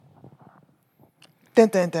Dun,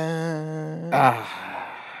 dun, dun.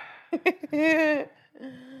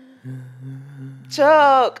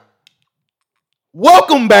 Chuck.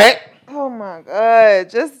 Welcome back. Oh my God.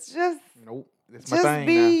 Just Nope, that's my thing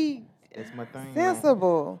be now. That's my thing now.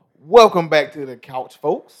 sensible. Welcome back to the couch,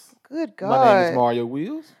 folks. Good God. My name is Mario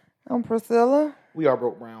Wheels. I'm Priscilla. We are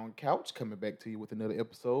Broke Brown Couch, coming back to you with another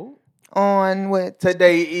episode. On what?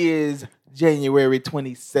 Today is January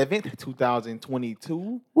 27th,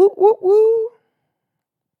 2022. Woo, woo, woo.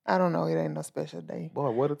 I don't know. It ain't no special day. Boy,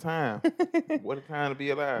 what a time. What a time to be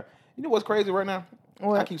alive. You know what's crazy right now?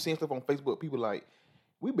 What? I keep seeing stuff on Facebook. People like,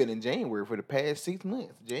 we've been in January for the past 6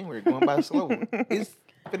 months. January going by slow. It's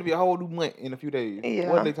going to be a whole new month in a few days. Yeah.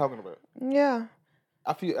 What are they talking about? Yeah.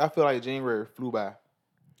 I feel like January flew by.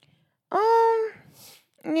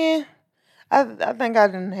 Yeah. I think I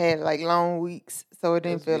done had like long weeks, so it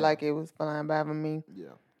didn't feel Yeah. like it was flying by for me.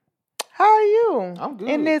 Yeah. How are you? I'm good.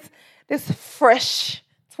 In this fresh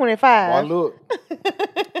 25. Boy, look,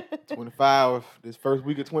 25. This first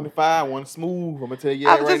week of 25 wasn't smooth. I'm gonna tell you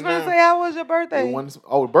I that was right just gonna now. say, how was your birthday? It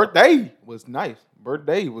wasn't, birthday was nice.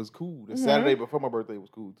 Birthday was cool. The Mhm. Saturday before my birthday was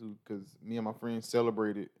cool too, because me and my friends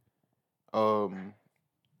celebrated.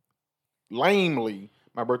 Lamely,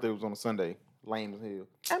 my birthday was on a Sunday. Lame as hell.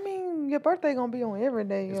 I mean, your birthday gonna be on every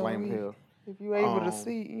day. It's of the lame as week. hell. If you able to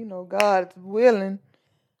see, God's willing.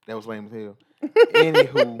 That was lame as hell.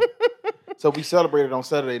 Anywho, so we celebrated on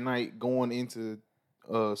Saturday night, going into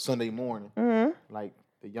Sunday morning. Mm-hmm. Like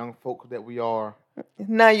the young folks that we are.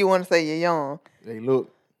 Now you want to say you're young. Hey,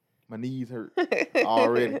 look, my knees hurt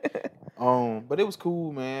already. But it was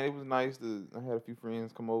cool, man. It was nice. I had a few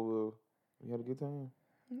friends come over. We had a good time.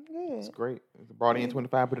 Good. It's great. Brought in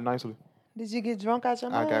 25 pretty nicely. Did you get drunk out your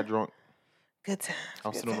mind? I got drunk. Good times. I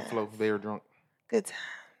was sitting on the floor. They were drunk. Good times.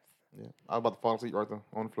 Yeah, I was about to fall asleep right there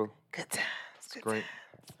on the floor. Good times. It's Good great.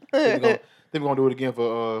 times. Then we're gonna do it again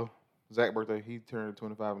for Zach's birthday. He turned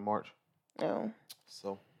 25 in March. Oh.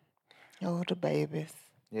 So. Oh, the babies.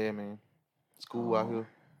 Yeah, man. It's cool out here.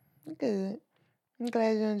 Good. I'm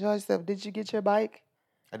glad you enjoyed yourself. Did you get your bike?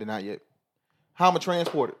 I did not yet. How am I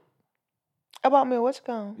transported? I bought me a what you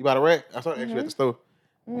call? You bought a rack? I saw it actually at the store.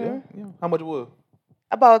 Mm-hmm. Yeah. How much it was?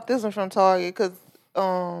 I bought this one from Target because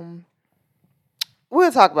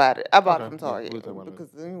we'll talk about it. I bought it Okay, from yeah, Target we'll talk about it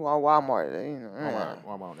because Walmart,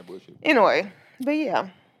 Why am I on that bullshit? Anyway, but yeah.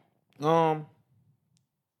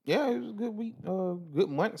 Yeah, it was a good week. Good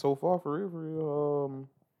month so far for real.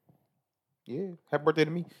 Yeah. Happy birthday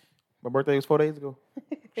to me. My birthday was 4 days ago.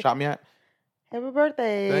 Shot me out. Happy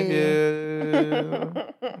birthday. Thank you.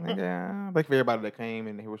 Thank you for everybody that came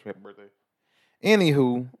and wished me happy birthday.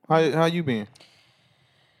 Anywho, how you been?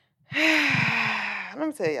 Let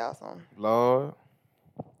me tell y'all something. Lord.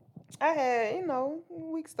 I had,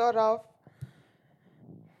 week started off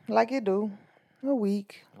like it do. A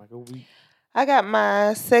week. Like a week. I got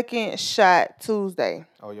my second shot Tuesday.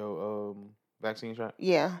 Oh, your vaccine shot?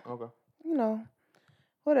 Yeah. Okay.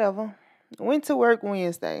 Whatever. Went to work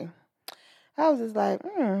Wednesday. I was just like,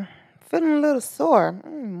 feeling a little sore.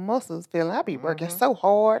 Muscles feeling. I be working so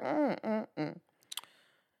hard.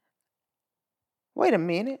 Wait a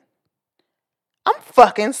minute. I'm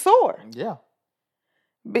fucking sore. Yeah.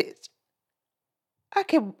 Bitch.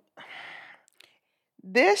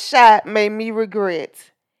 This shot made me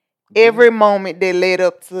regret every moment that led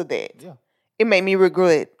up to that. Yeah. It made me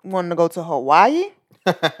regret wanting to go to Hawaii.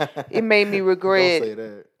 It made me regret Don't say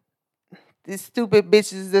that. these stupid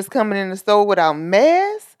bitches that's coming in the store without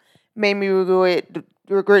masks. Made me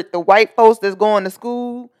regret the white folks that's going to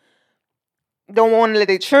school. Don't want to let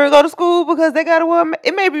their children go to school because they got to wear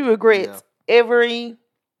it made me regret every...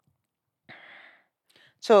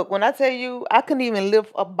 Chuck, when I tell you I couldn't even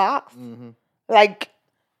lift a box, like,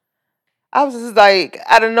 I was just like,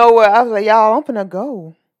 out of nowhere, I was like, y'all, I'm finna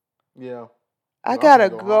go. Yeah. I gotta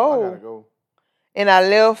go. I gotta go. And I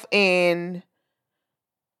left and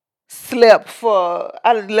slept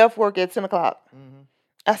I left work at 10 o'clock.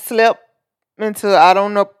 I slept until, I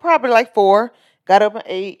don't know, probably like 4, got up at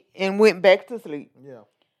 8, and went back to sleep. Yeah.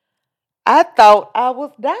 I thought I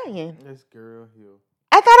was dying. This girl here.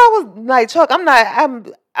 I thought I was like, Chuck,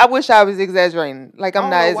 I wish I was exaggerating. Like, I'm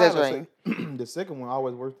not exaggerating. The second one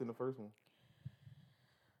always worse than the first one.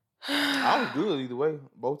 I was good either way,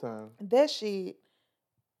 both times. That shit,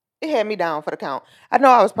 it had me down for the count. I know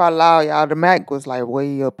I was probably loud, y'all. The Mac was like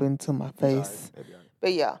way up into my face. Right.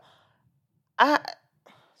 But yeah,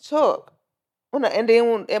 Chuck, and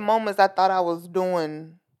then at moments I thought I was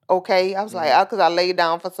doing okay. I was like, because I laid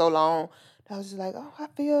down for so long. I was just like, oh, I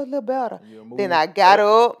feel a little better. Then I got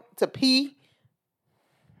up to pee.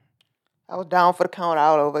 I was down for the count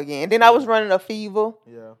all over again. Then I was running a fever.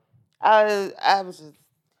 Yeah. I was just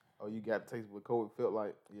Oh, you got to taste what COVID felt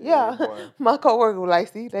like. yeah. Boy. My coworker was like,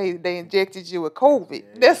 see, they injected you with COVID.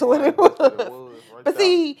 Yeah, That's boy, what it that's was. what it was, right But there.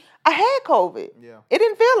 see, I had COVID. Yeah. It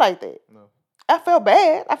didn't feel like that. No. I felt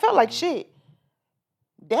bad. I felt like Mhm. shit.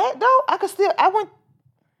 That though,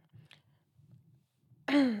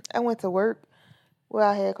 I went to work where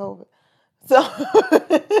I had COVID. So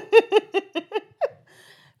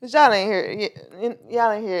but y'all ain't hear it.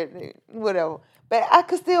 Y'all ain't hear it. Whatever. But I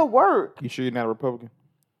could still work. You sure you're not a Republican?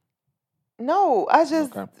 No, I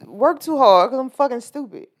just Okay. work too hard because I'm fucking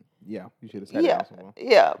stupid. Yeah, you should have said Yeah, that somewhere.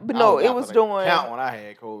 yeah. But no, it was doing. Count when I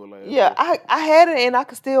had COVID last Yeah, year. I had it and I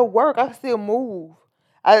could still work. I could still move.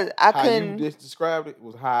 I How couldn't. you just described it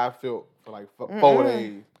was how I felt for like 4 Mm-mm.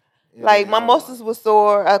 days. And Like then my I was muscles like, were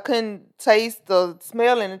sore. I couldn't taste or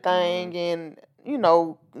smell anything, Mhm.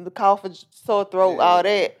 and the cough, sore throat, Yeah. all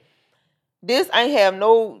that. This ain't have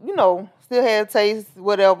no, still had taste,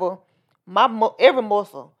 whatever. Every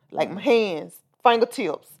muscle, like my hands,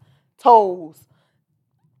 fingertips, toes,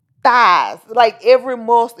 thighs, like every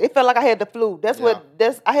muscle. It felt like I had the flu.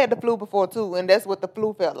 I had the flu before too, and that's what the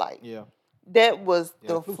flu felt like. Yeah. That was Yeah,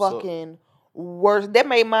 the the flu sucked. fucking worst. That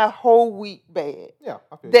made my whole week bad. Yeah.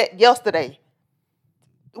 I feel That yesterday,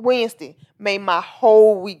 Wednesday, made my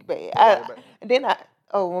whole week bad.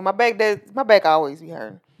 My back always be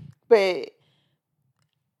hurting. But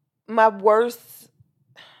my worst,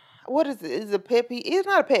 what is it? Is it a pet peeve? It's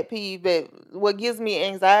not a pet peeve, but what gives me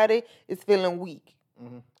anxiety is feeling weak.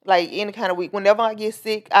 Mm-hmm. Like any kind of week. Whenever I get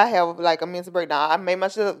sick, I have like a mental breakdown. I made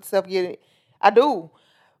myself get it. I do.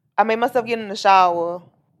 I made myself get in the shower,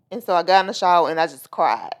 and so I got in the shower and I just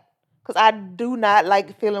cried. Because I do not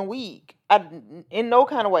like feeling weak. In no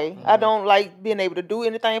kind of way. Mm-hmm. I don't like being able to do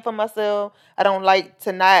anything for myself. I don't like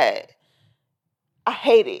to not. I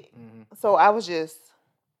hate it. Mm-hmm. So I was just.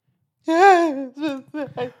 God,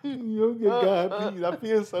 please. I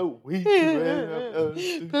feel so weak, man.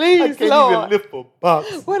 Please, I can't Lord. even lift a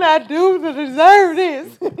box. What I do to deserve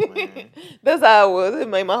this? Man. That's how it was. It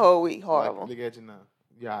made my whole week horrible. Look at you now.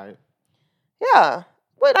 Yeah, all right. Yeah.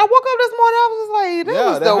 But I woke up this morning, I was just like, that Yeah,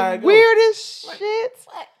 was that's how it the go. weirdest Like, shit.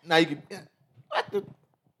 Now you can. What the?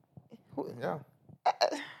 Yeah.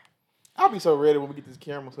 I'll be so ready when we get this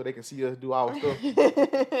camera so they can see us do our stuff.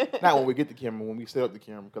 Not when we get the camera, when we set up the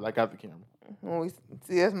camera, because I got the camera. When we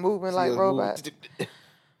see us moving See like us robots. moving.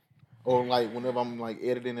 Or like whenever I'm like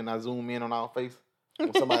editing and I zoom in on our face,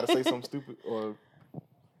 when somebody say something stupid or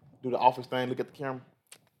do the office thing, look at the camera.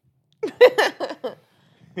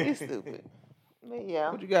 You stupid. But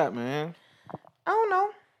yeah. What you got, man? I don't know.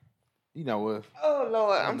 You know what? Oh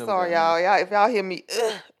Lord, I I'm never sorry, got y'all. If y'all hear me,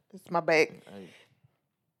 it's my back. Hey.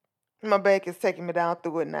 My back is taking me down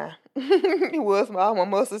through it now. It was all my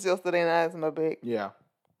muscles yesterday, now it's my back. Yeah.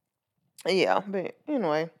 Yeah, but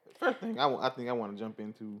anyway. First thing I think I want to jump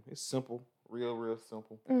into, it's simple, real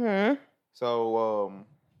simple. Mm-hmm. So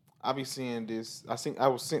I be seeing this. I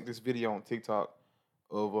was sent this video on TikTok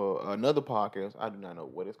of another podcast. I do not know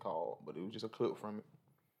what it's called, but it was just a clip from it.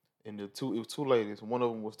 And it was two ladies. One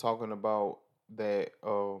of them was talking about that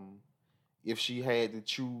if she had to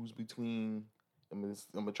choose between, I'm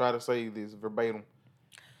gonna try to say this verbatim.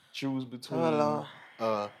 Choose between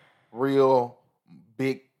real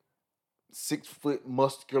big 6 foot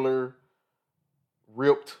muscular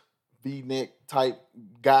ripped V-neck type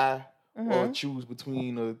guy, or choose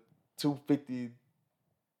between a 250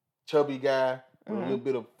 chubby guy with a little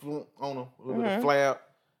bit of flump on him, a little bit of flab.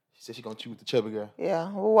 She said she's gonna choose the chubby guy.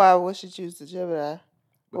 Yeah. Well, why would she choose the chubby guy?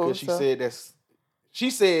 Because she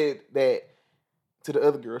said that to the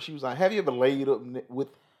other girl. She was like, "Have you ever laid up with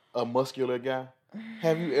a muscular guy?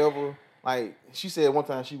 Have you ever like?" She said one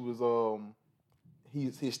time she was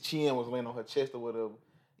his chin was laying on her chest or whatever.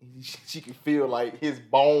 She could feel like his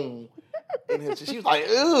bone in her chest. She was like,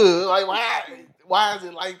 "Ugh, like why is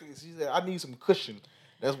it like this?" She said, "I need some cushion."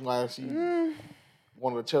 That's why she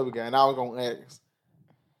wanted a chubby guy. And I was gonna ask,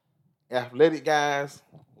 athletic guys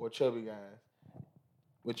or chubby guys,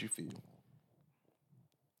 what you feel?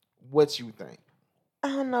 What you think? I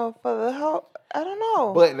don't know I don't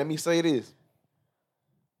know. But let me say this: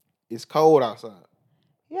 it's cold outside.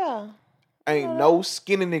 Yeah. Ain't no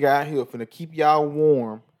skinny nigga out here finna keep y'all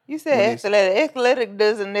warm. You said athletic. Athletic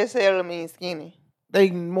doesn't necessarily mean skinny. They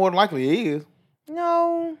more than likely is.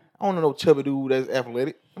 No. I don't know no chubby dude that's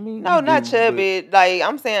athletic. I mean, No, not chubby. Like,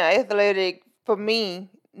 I'm saying athletic for me,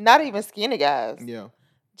 not even skinny guys. Yeah.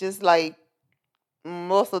 Just like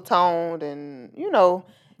muscle toned and, Yeah.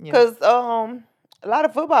 because a lot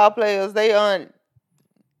of football players, a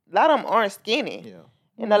lot of them aren't skinny.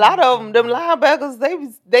 Yeah. And a lot of them linebackers,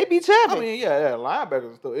 they be chubby. I mean, yeah, linebackers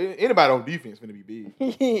and stuff. Anybody on defense finna be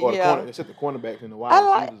big. Or Yeah. except the cornerbacks and the wide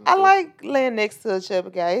receivers and I stuff. like laying next to a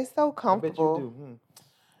chubby guy. It's so I bet comfortable. you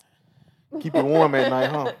do. Keep you warm at night,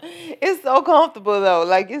 huh? It's so comfortable though.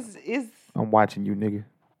 Like it's I'm watching you, nigga.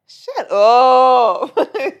 shut up.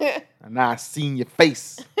 And now I seen your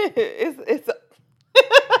face. it's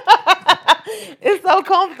it's so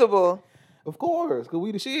comfortable. Of course, cause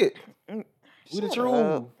we the shit. We the Shut truth.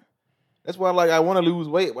 up. That's why, like, I want to lose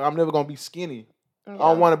weight, but I'm never gonna be skinny. Yeah. I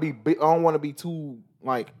don't want to be big. I don't want to be too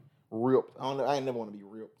like ripped. I ain't never want to be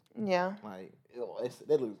ripped. Yeah. Like,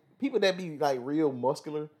 that looks, people that be like real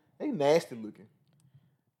muscular, they nasty looking.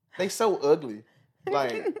 They so ugly.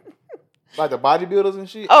 Like the bodybuilders and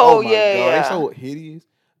shit. Oh, my yeah, God, yeah. they so hideous.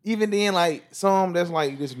 Even then, like some that's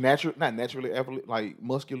like just natural, not naturally like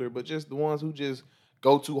muscular, but just the ones who just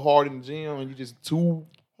go too hard in the gym and you just too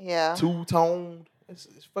toned. It's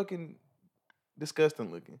fucking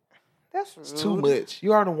disgusting looking. That's rude. It's too much.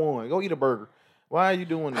 You already won. Go eat a burger. Why are you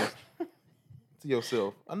doing this to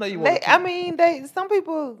yourself? I know you want. Some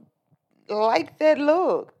people like that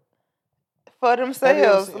look for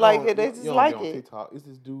themselves. Like they just like it. TikTok. It's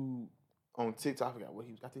this dude on TikTok. I forgot what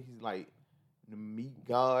he was. I think he's like the meat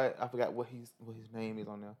god. I forgot what his name is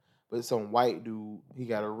on there. But it's some white dude. He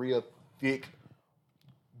got a real thick,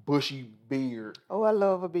 bushy beard. Oh, I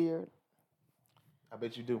love a beard. I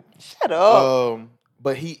bet you do. Shut up.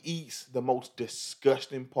 But he eats the most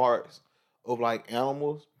disgusting parts of like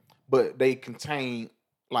animals, but they contain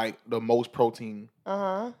like the most protein.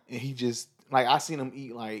 And he just like I seen him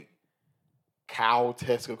eat like cow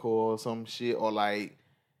testicle or some shit, or like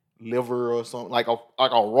liver or something, like a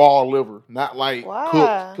raw liver, not like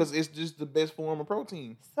cooked, because it's just the best form of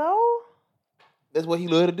protein. So that's what he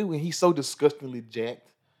love to do, and he's so disgustingly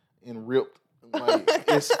jacked and ripped. Like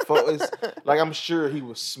it's like I'm sure he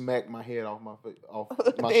would smack my head off my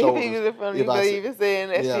shoulders. If I even saying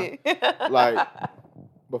that shit. Like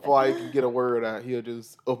before I can get a word out, he'll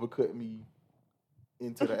just uppercut me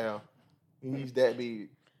into the air. He's that big.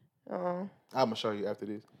 I'm gonna show you after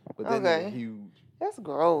this. But that nigga huge. That's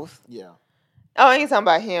gross. Yeah. Oh, I ain't talking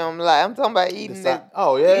about him. Like I'm talking about eating that.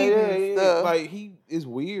 Oh yeah. Stuff. Like he is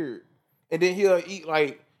weird. And then he'll eat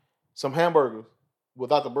like some hamburgers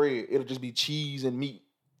without the bread. It'll just be cheese and meat.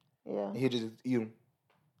 Yeah. And he'll just eat them.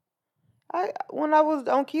 When I was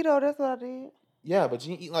on keto, that's what I did. Yeah, but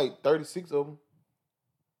you eat like 36 of them.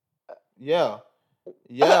 Yeah.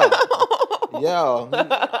 Yeah.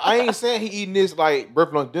 I ain't saying he eating this like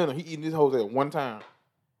breakfast, lunch, dinner. He eating this whole at one time.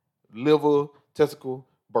 Liver, testicle,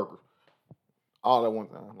 burger. All at one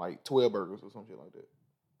time. Like 12 burgers or some shit like that.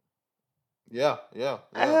 Yeah.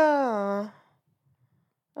 Oh.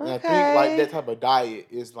 And I think like that type of diet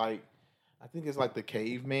is like, I think it's like the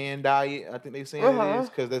caveman diet. I think they saying it is,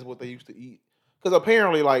 because that's what they used to eat. Because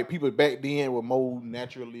apparently like people back then were more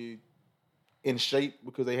naturally in shape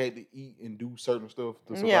because they had to eat and do certain stuff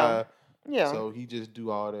to survive. Yeah. So he just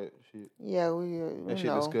do all that shit. Yeah, that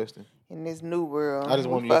shit disgusting. In this new world, I just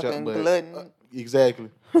want to get fucking glutton. Exactly.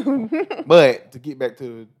 But to get back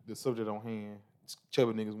to the subject on hand,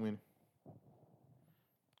 chubby niggas winning.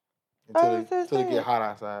 Until they get hot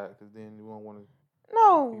outside, because then you won't want to.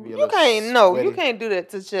 No, you can't. No, you can't do that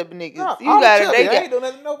to chubby niggas. No, you gotta. Chubby. I ain't doing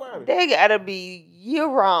nothing to nobody. They gotta be year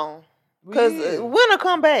round, because winter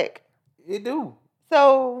come back. It do.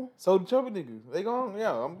 So the chubby niggas, they gone.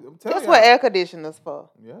 Yeah, I'm telling you. That's what air conditioners for.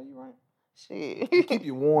 Yeah, you right. Shit, you keep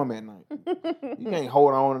you warm at night. You can't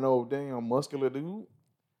hold on to no damn muscular dude.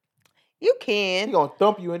 You can. He gonna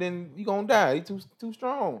thump you and then you gonna die. He too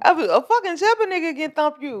strong. A fucking chubby nigga can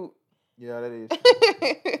thump you. Yeah, that is.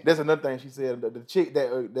 That's another thing she said. The chick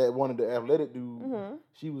that wanted the athletic dude,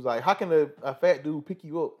 she was like, "How can a fat dude pick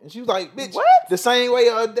you up?" And she was like, "Bitch, what? The same way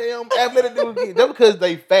a damn athletic dude get. Just because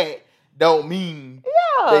they fat don't mean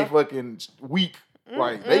they fucking weak.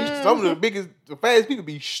 Like some of the fattest people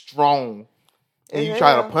be strong, and you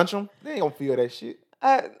try to punch them, they ain't gonna feel that shit.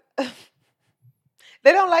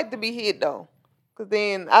 They don't like to be hit though, cause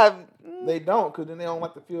then they don't, cause then they don't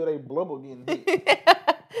like to feel they blubber getting hit.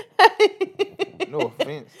 No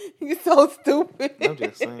offense. You so stupid. I'm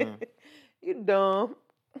just saying. You dumb.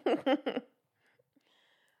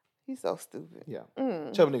 You so stupid. Yeah.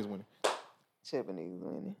 Chubby niggas winning. Chubby niggas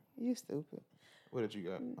winning. You stupid. What did you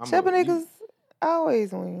got? Chubby niggas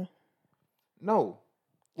always win. No.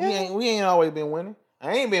 Yeah. We ain't always been winning.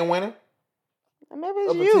 I ain't been winning. Maybe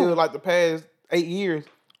it's up you. until like the past 8 years.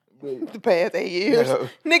 The past 8 years.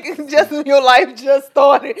 Nigga, just when your life just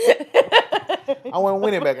started. I wasn't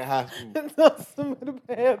winning back in high school. Some of the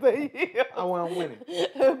past 8 years. I wasn't winning.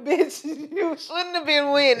 Bitch, you shouldn't have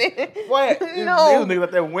been winning. What? No. It was niggas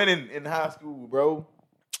like that winning in high school, bro.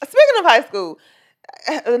 Speaking of high school,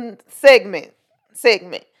 segment.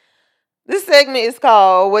 This segment is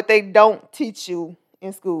called What They Don't Teach You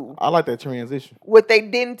in School. I like that transition. What they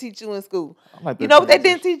didn't teach you in school. I like that You know what they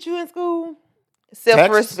transition. didn't teach you in school?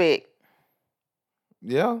 Self-respect.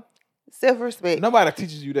 Yeah. Self-respect. Nobody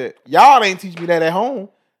teaches you that. Y'all ain't teach me that at home.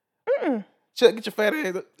 Mm-mm. Chuck, get your fat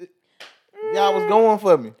ass up. Y'all was going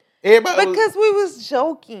for me. Everybody was, Because we was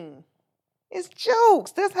joking. It's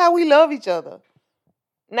jokes. That's how we love each other.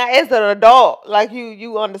 Now, as an adult, like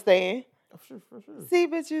you understand. for sure. See,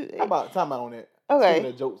 but you. How about time out on that? Okay.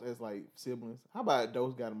 Speaking of jokes as like siblings. How about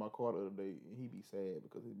Dose got in my car the other day and he be sad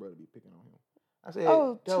because his brother be picking on him. I said,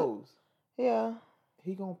 Oh, Dose, Yeah.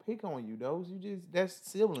 he gonna pick on you, Dose. That's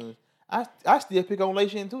siblings. I still pick on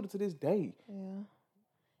Layshan too to this day. Yeah.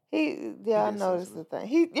 I gets noticed the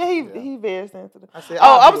sensitive. thing. Yeah. He very sensitive. I said,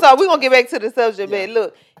 Oh, I'll I'm sorry. We're gonna get back to the subject, Yeah. but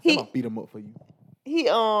look, I'm gonna beat him up for you.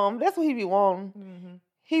 that's what he be wanting.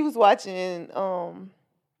 He was watching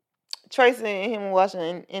Tracy and him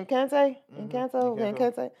watching Encanto,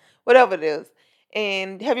 Encanto. whatever it is.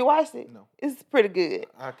 And have you watched it? No. It's pretty good.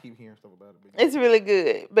 I keep hearing stuff about it. But It's really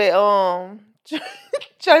good. But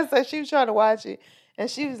Tracy said she was trying to watch it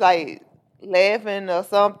and she was like laughing or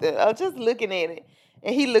something, or just looking at it.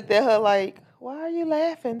 And he looked at her like, "Why are you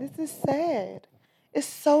laughing? This is sad. It's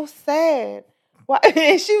so sad." Why?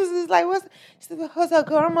 And she was just like, "What's?" She said, "Because her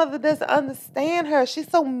grandmother doesn't understand her. She's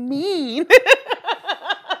so mean."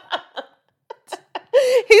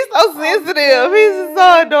 He's so sensitive. He's just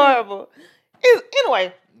so adorable.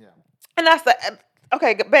 Anyway, yeah. and I said,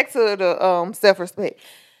 okay, back to the self-respect.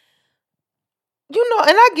 You know,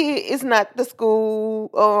 and I get it's not the school.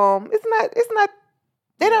 It's not.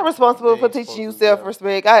 They're not responsible They for ain't teaching you supposed to, yeah.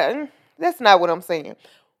 self-respect. That's not what I'm saying.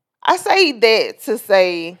 I say that to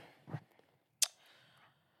say,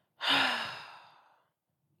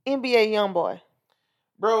 NBA YoungBoy.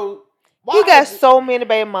 Bro, He got so many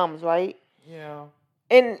baby mamas, right? Yeah.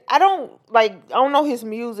 And I don't know his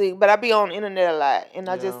music, but I be on the internet a lot, and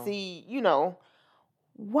I just Yeah. see,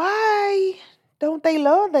 why don't they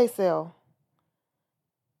love themselves?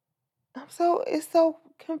 It's so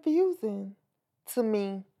confusing to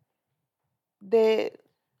me that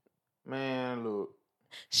Man, look.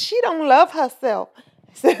 she don't love herself.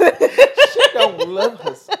 She don't love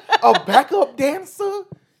her. A backup dancer?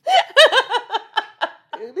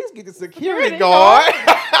 At least get the security guard.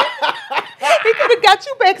 He could have got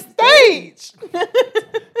you backstage.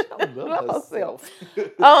 Don't love herself.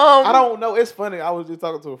 I don't know. It's funny. I was just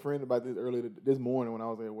talking to a friend about this earlier this morning when I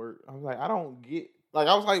was at work. I was like, I don't get. Like,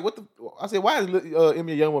 I was like, what the? I said, why has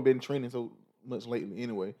Emmy Youngman been trending so much lately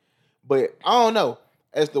anyway? But I don't know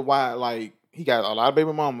as to why. Like, he got a lot of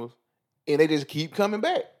baby mamas, and they just keep coming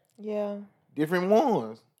back. Yeah. Different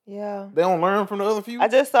ones. Yeah. They don't learn from the other few. I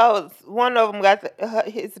just saw one of them got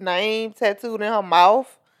his name tattooed in her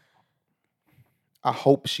mouth. I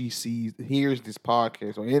hope she hears this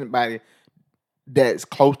podcast, or anybody that's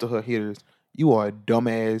close to her hears. You are a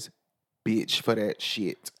dumbass bitch for that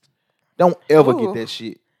shit. Don't ever get that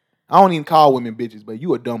shit. I don't even call women bitches, but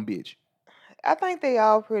you a dumb bitch. I think they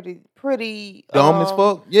all pretty dumb as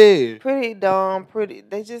fuck. Yeah, pretty dumb.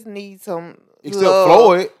 They just need some. Except love.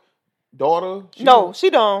 Floyd, daughter. She dumb. What she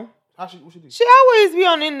do? She always be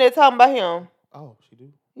on the internet talking about him. Oh, she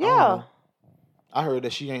do. Yeah. I heard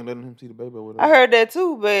that she ain't letting him see the baby or whatever. I heard that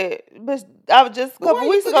too, but I was just a couple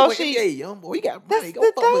weeks ago. Hey, young boy, you got money. That's Go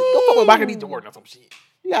the fuck with Michael B. thing. Jordan or some shit.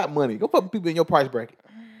 You got money. Go fuck with people in your price bracket.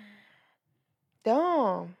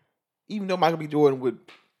 Dumb. Even though Michael B. Jordan would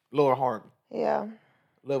Laura Harvey. Yeah.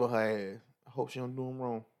 Love her ass. I hope she don't do him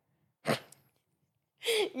wrong.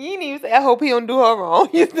 You didn't even say, I hope he don't do her wrong.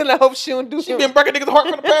 You still, I hope she don't do She him. been breaking niggas' heart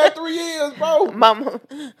for the past 3 years, bro. Mama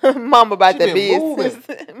about She that been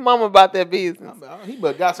business. Mama about that business. He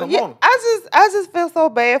but got some on him. I just feel so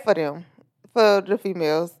bad for them, for the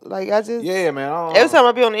females. Like Yeah, man. Every time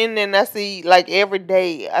I be on the internet and I see, like every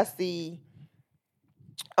day, I see,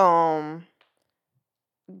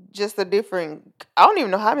 just a different. I don't even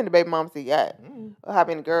know how many baby moms he got, or how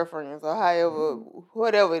many girlfriends, or however,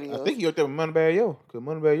 whatever it is. I think he up there with Moneybag Yo, because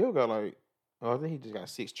Moneybag Yo got like, I think he just got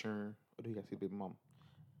 6 churn, or he got 6 baby mama.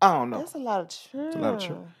 I don't know. That's a lot of churn. It's a lot of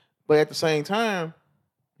churn. But at the same time,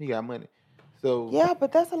 he got money. So yeah,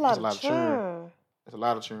 but that's a lot of churn. churn. That's a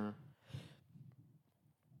lot of churn.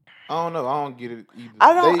 I don't know. I don't get it either.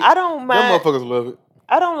 I don't mind. Them motherfuckers love it.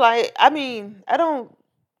 I don't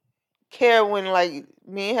care when like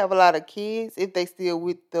men have a lot of kids if they still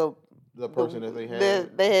with the The person that they had.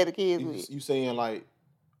 That they had the kids with. You saying like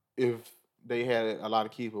if they had a lot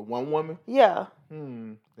of kids with one woman? Yeah.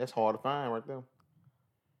 That's hard to find right there.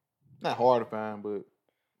 Not hard to find, but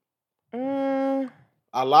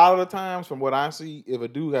a lot of the times, from what I see, if a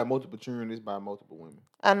dude got multiple children, it's by multiple women.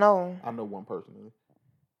 I know one personally.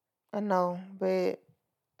 I know, but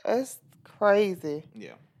it's crazy.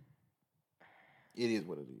 Yeah. It is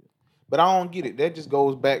what it is. But I don't get it. That just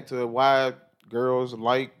goes back to why girls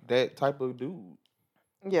like that type of dude.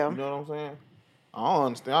 Yeah. You know what I'm saying? I don't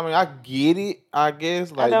understand. I mean, I get it, I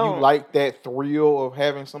guess. Like, I you like that thrill of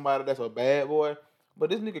having somebody that's a bad boy. But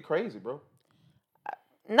this nigga crazy, bro.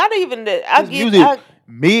 Not even that. His music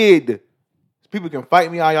mid. People can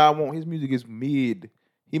fight me all y'all want. His music is mid.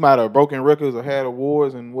 He might have broken records or had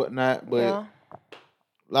awards and whatnot, but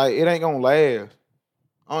like it ain't gonna last.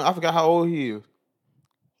 I forgot how old he is.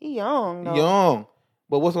 He young, though. Young.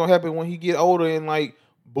 But what's gonna happen when he get older and like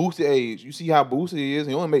Boosie age? You see how Boosie is.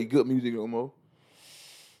 He only make good music no more.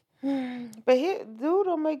 But dude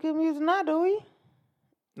don't make good music now, do he?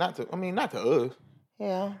 Not to us.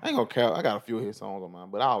 Yeah. I ain't gonna count. I got a few of his songs on mine,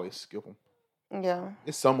 but I always skip them. Yeah.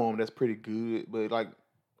 It's some of them that's pretty good, but like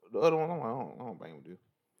the other ones, I don't bang with you.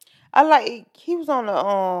 He was on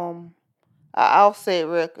the Offset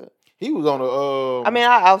record. He was on the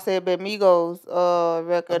not Offset, but Migos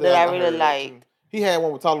record that I really liked. He had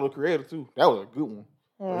one with Tyler the Creator too. That was a good one.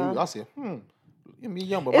 Yeah. I said, me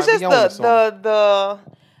young, but it's might just be young the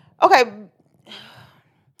okay.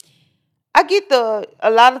 I get a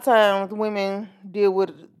lot of times women deal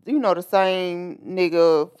with the same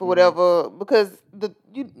nigga for whatever because the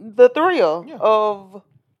thrill of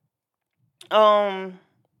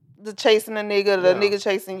the chasing a nigga, the nigga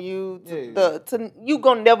chasing you, you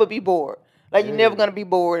gonna never be bored. Like you're never gonna be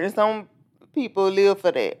bored, and some people live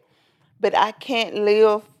for that. But I can't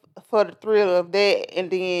live for the thrill of that,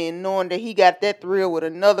 and then knowing that he got that thrill with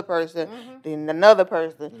another person, then another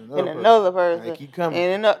person, and another person, and they keep coming.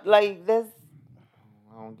 And like that's.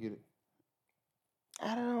 I don't get it.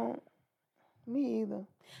 I don't. Me either.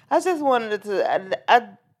 I just wanted to.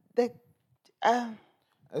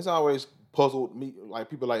 It's always puzzled me, like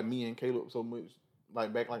people like me and Caleb so much.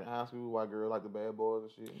 Like back like in high school, white girls like the bad boys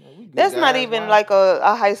and shit. Man, that's not even like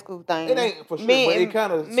a high school thing. It ain't for sure, but it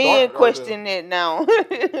kind of men question it now.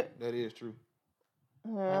 That is true.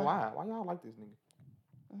 Man, why y'all like this nigga?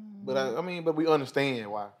 But but we understand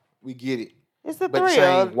why. We get it. It's a but thrill.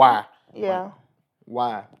 Saying why? Yeah. Like,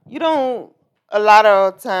 why? You don't. A lot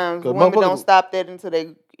of times women don't stop that until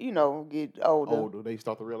they get older. They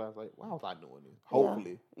start to realize like, why was I doing this?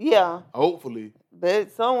 Hopefully. Yeah. Hopefully.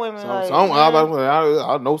 But some women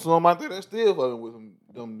I know some out there that still fucking with some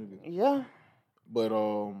dumb niggas. Yeah. But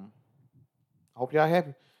I hope y'all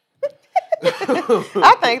happy.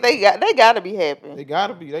 I think they gotta be happy. They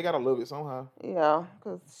gotta love it somehow. Yeah,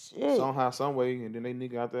 cause shit. Somehow, some way, and then they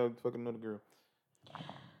nigga out there fucking another girl.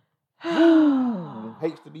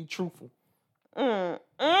 Hates to be truthful. Cause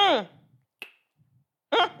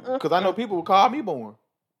I know people would call me boring.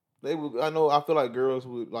 I feel like girls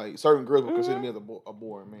would certain girls would consider me as a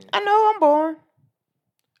boring man. I know I'm boring.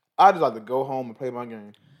 I just like to go home and play my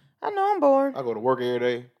game. I know I'm boring. I go to work every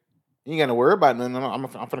day. You ain't got to worry about nothing. I'm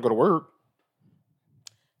finna go to work.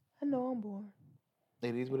 I know I'm boring.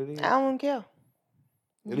 It is what it is. I don't care.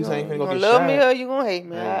 At least I ain't finna go get shot. You gonna love me or you gonna hate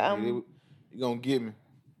me? You gonna get me.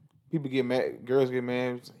 People get mad. Girls get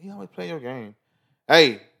mad. You always play your game.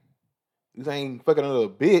 Hey, this ain't fucking another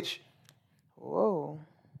bitch. Whoa.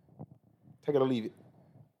 Take it or leave it.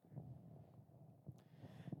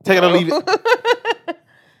 Take it or leave it.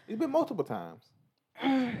 It's been multiple times.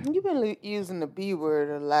 You've been using the B word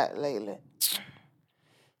a lot lately.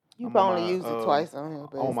 You've only used it twice on him.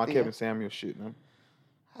 On my Kevin Samuel shit, man.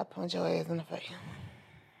 I punch your ass in the face.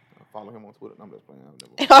 I follow him on Twitter. I'm just playing.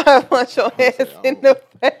 I punch your ass in the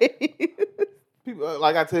face. People,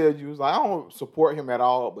 like I tell you, I don't support him at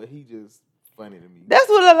all, but he just funny to me. That's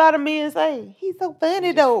what a lot of men say. He's so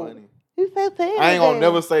funny, though. Funny. He's so funny. I ain't gonna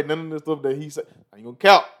never say none of the stuff that he said. I ain't gonna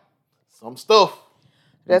count some stuff.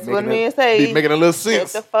 That's what men say. Be making a little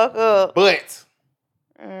sense. Shut the fuck up. But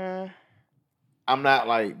I'm not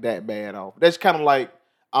like that bad off. That's kind of like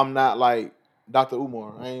I'm not like Dr.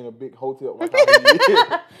 Umar. I ain't a big hotel like how he is.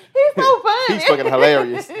 He's so funny. He's fucking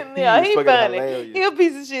hilarious. Yeah, he's funny. Hilarious. He a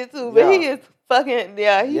piece of shit too, but he is fucking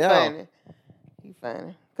funny. He's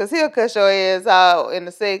funny. Cause he'll cut your ass out in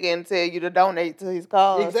a second and tell you to donate to his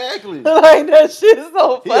cause. Exactly. Like that shit's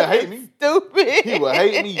so fucking hate me. stupid. He would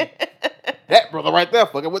hate me. That brother right there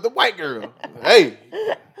fucking with the white girl. Hey.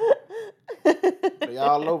 They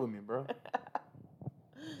all over me, bro.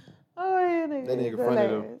 Oh, yeah, that nigga funny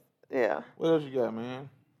though. Yeah. What else you got, man?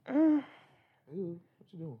 Mm, Ew,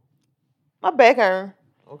 what you doing? my back hurt.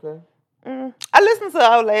 Okay. I listened to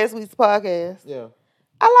our last week's podcast. Yeah.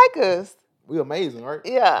 I like us. We amazing, right?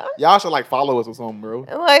 Yeah. Y'all should like follow us or something, bro. Like,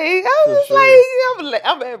 I For was sure. like,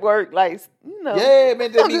 I'm at work, like, you know. Yeah,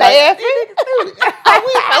 man. Just I'm be laughing. like,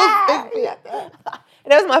 We so stupid.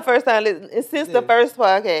 That was my first time listening. Since the first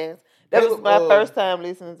podcast, that was Caleb, my first time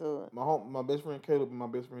listening to it. my best friend Caleb and my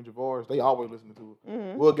best friend Javaris, they always listen to it.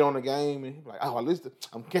 Mm-hmm. We'll get on the game and he be like, oh, I listened.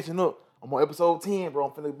 I'm catching up. I'm on episode 10, bro.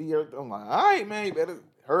 I'm finna be here. I'm like, all right, man, you better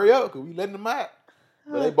hurry up because we letting them out.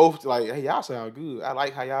 But they both like, hey, y'all sound good. I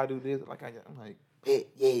like how y'all do this. Like, I'm like,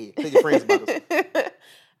 yeah. Tell your friends about us.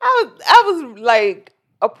 I was like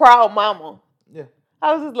a proud mama. Yeah.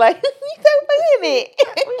 I was just like, you can win it.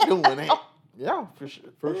 We doing that. Yeah, for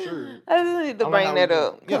sure. I just need to I like bring how that we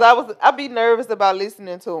up do it. because I'd be nervous about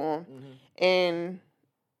listening to them, and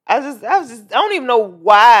I don't even know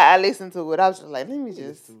why I listened to it. I was just like, let me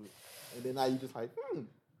just. And then now you just like,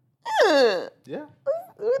 yeah.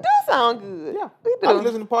 We do sound good. Yeah. We do. I be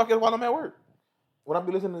listening to podcasts while I'm at work. When I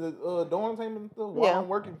be listening to the Dawn Entertainment and stuff while I'm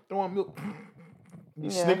working, throwing milk,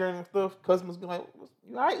 be snickering and stuff. Customers be like,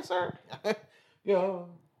 you all right, sir? Yeah.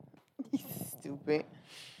 Stupid.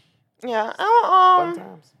 Yeah. Fun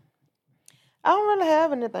times. I don't really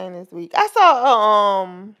have anything this week. I saw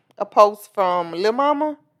a post from Lil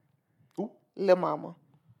Mama. Who? Lil Mama.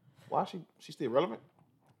 Why she still relevant?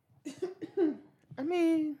 I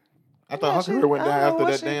mean, I thought her career went down after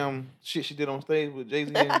that she... damn shit she did on stage with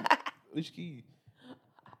Jay-Z and Alicia Keys.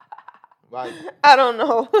 Like, I don't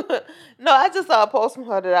know. No, I just saw a post from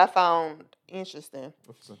her that I found interesting.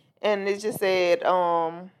 And it just said,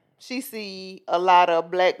 she see a lot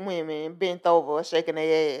of black women bent over shaking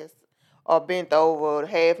their ass or bent over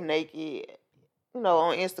half naked,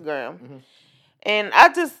 on Instagram. Mm-hmm. And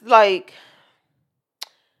I just like,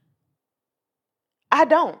 I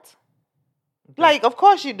don't. Okay. Like, of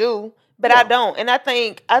course you do, but I don't. And I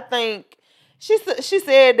think she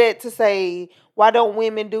said that to say, why don't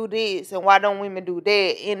women do this and why don't women do that?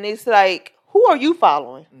 And it's like, who are you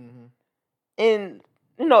following? Mm-hmm. And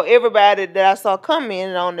everybody that I saw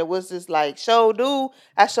commenting on it was just like, I sure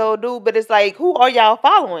do. But it's like, who are y'all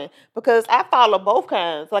following? Because I follow both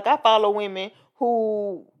kinds. Like, I follow women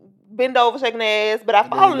who bend over shaking their ass, but I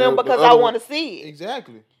follow them because I want to see it.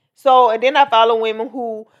 Exactly. So, and then I follow women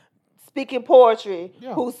who speak in poetry,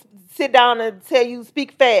 who sit down and tell you,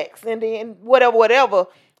 speak facts, and then whatever.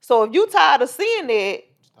 So if you tired of seeing that,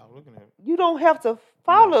 stop looking at it. You don't have to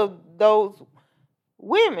follow those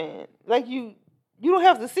women. Like, you don't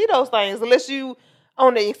have to see those things unless you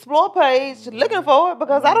on the explore page looking for it,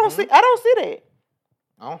 because I don't see that.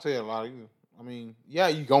 I don't see it a lot either. I mean, yeah,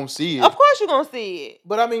 you gonna see it. Of course you gonna see it.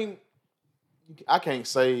 But I mean, I can't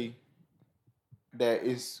say that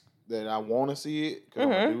I want to see it because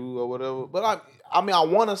I do or whatever. But I mean, I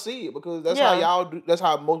want to see it because that's how y'all do. That's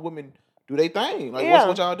how most women do their thing. Like, what's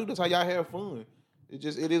what y'all do? That's how y'all have fun. It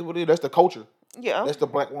is what it is. That's the culture. Yeah. That's the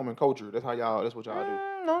black woman culture. That's how y'all. That's what y'all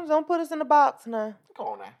do. No, don't put us in the box now. Come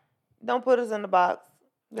on now. Don't put us in the box.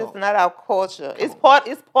 That's not our culture. It's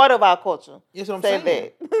part of our culture. Yes, what I'm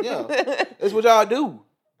saying. Yeah, that's what y'all do.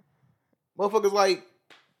 Motherfuckers like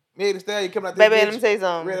Meg Thee Stallion coming out this bitch. Baby, let me tell you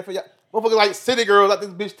something. Ready for y'all. Motherfuckers like city girls, like this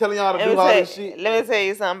bitch telling y'all to do all this shit. Let me tell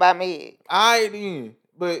you something about Meg. I then,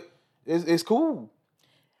 but it's cool.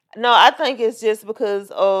 No, I think it's just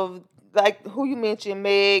because of like who you mentioned,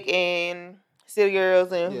 Meg and city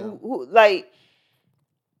girls, and who like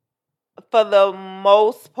for the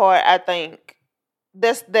most part, I think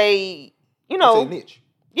that's they, That's a niche.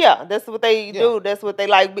 Yeah, that's what they do. That's what they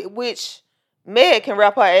like. Which Meg can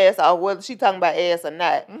rap her ass off, whether she talking about ass or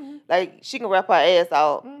not. Mm-hmm. Like, she can rap her ass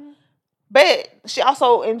off. Mm-hmm. But she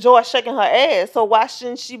also enjoys shaking her ass. So why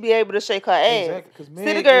shouldn't she be able to shake her ass? Exactly. Because Meg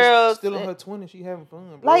City girls still in her 20s. She having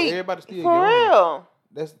fun, bro. Like, everybody's still for young. real.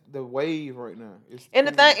 That's the wave right now. And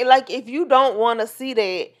the thing, like, if you don't want to see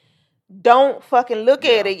that, don't fucking look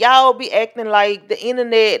at it. Y'all be acting like the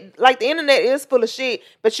internet is full of shit,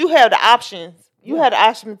 but you have the options. You had the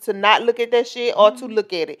option to not look at that shit or to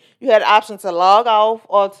look at it. You had the option to log off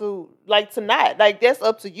or to not. Like, that's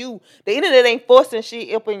up to you. The internet ain't forcing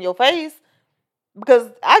shit up in your face,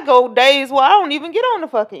 because I go days where I don't even get on the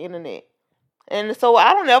fucking internet. And so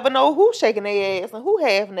I don't ever know who's shaking their ass and who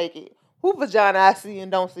half naked, who vagina I see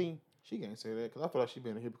and don't see. She can't say that because I feel like she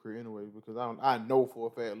been a hypocrite anyway, because I know for a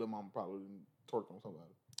fact Lil Mama probably twerked on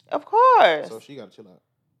somebody. Of course. So she got to chill out.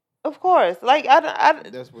 Of course. Like,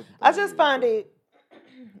 that's what I just find it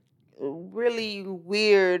really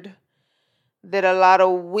weird that a lot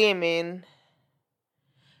of women,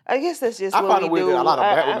 I guess that's just what we do. I find it weird that a lot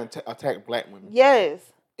of black women attack black women. Yes.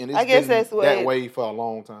 And it's I guess been that's what that way for a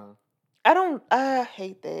long time. I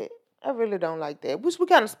hate that. I really don't like that. Which we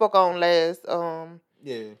kind of spoke on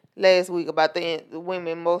Yeah. last week about the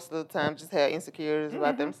women most of the time just have insecurities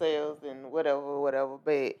about themselves and whatever.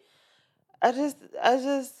 But I just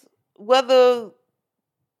whether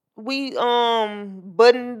we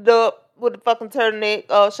buttoned up with a fucking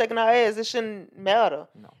turtleneck shaking our ass, it shouldn't matter.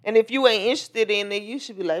 No. And if you ain't interested in it, you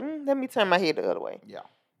should be like, let me turn my head the other way. Yeah.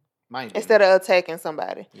 Instead of attacking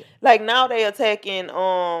somebody. Yeah. Like now they attacking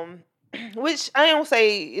which I don't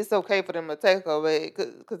say it's okay for them to attack her,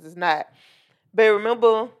 because it's not. But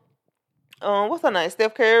remember, what's her name?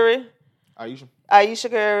 Steph Curry? Ayesha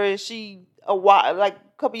Curry. She a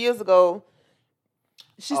couple years ago,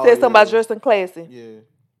 she said something about dressing classy. Yeah.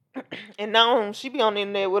 And now she be on the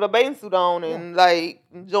internet with a bathing suit on and like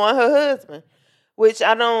enjoying her husband. Which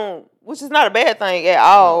is not a bad thing at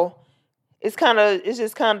all. No. It's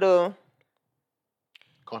just kinda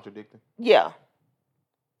contradicting. Yeah.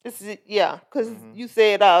 Because you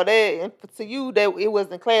said all that, and to you that it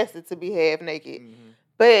wasn't classy to be half naked. Mm-hmm.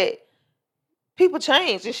 But people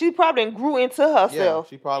change, and she probably grew into herself. Yeah,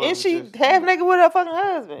 she probably and she half naked with her fucking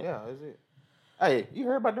husband. Yeah, that's it. Hey, you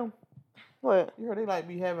heard about them? What? You heard they like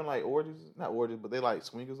be having like orgies? Not orgies, but they like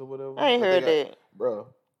swingers or whatever. I ain't heard that, bro.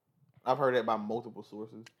 I've heard that by multiple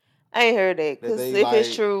sources. I ain't heard that because if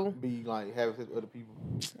it's true, be like having sex with other people.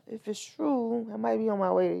 If it's true, I might be on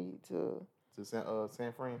my way to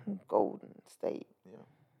San Fran, Golden State. Yeah.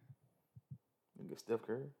 You get Steph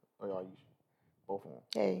Curry or y'all use both of them.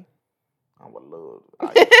 Hey. I would love. Boy.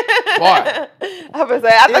 I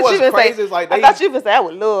thought you would say I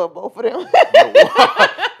would love both of them.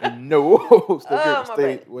 No. Steph Curry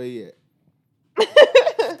stayed where he at.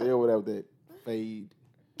 Still without that fade.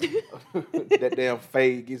 That damn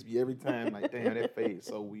fade gets me every time. Like, damn, that fade is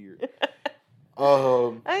so weird.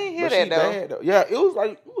 I ain't hear that though. Bad, though. Yeah, it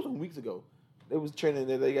was some weeks ago. They was trending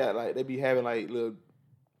that they got like they be having like little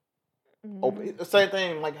open. The same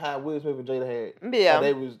thing like how Will Smith and Jada had. Yeah,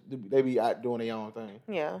 they be out doing their own thing.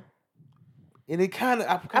 Yeah, and it kind of.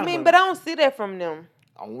 But I don't see that from them.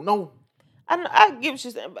 I don't know. I get what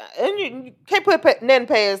you're saying, and you can't put nothing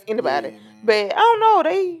past anybody. Yeah, but I don't know.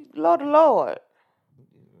 They Lord the Lord.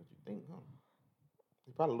 They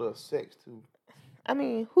probably love sex too. I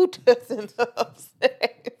mean, who doesn't love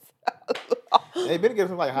sex? They've been together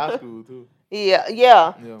since like high school too.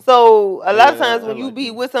 Yeah. So a lot of times when you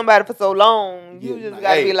be with somebody for so long, you just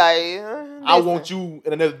gotta be like, I want you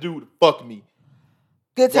and another dude to fuck me.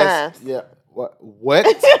 Good times. Yeah. What?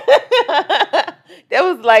 That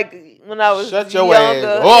was like when I was Shut your younger.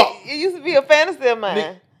 Ass up. It used to be a fantasy of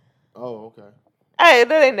mine. Oh, okay. Hey,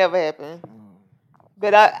 that ain't never happened.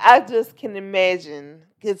 But I just can imagine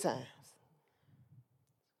good times.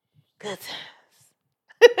 Good times.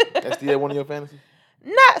 That's still one of your fantasies?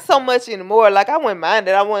 Not so much anymore. Like I wouldn't mind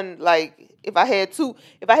it. I wouldn't like if I had two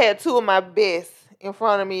of my best in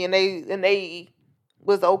front of me and they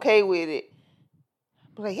was okay with it.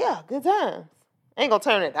 But like, yeah, good times. I ain't gonna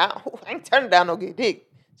turn it down. I ain't turning down no good dick.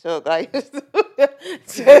 So like just,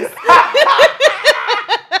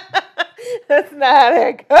 that's not how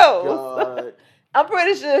that goes. God. I'm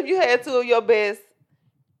pretty sure if you had two of your best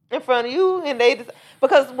in front of you and they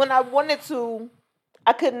because when I wanted to,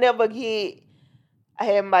 I could never get. I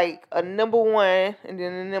had like a number one and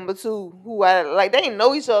then a number two who I like. They didn't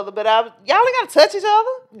know each other, but y'all ain't gotta touch each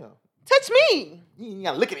other. Yeah, touch me. You ain't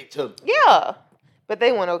gotta look at each other. Yeah, but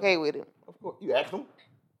they weren't okay with it. Of course, you asked them.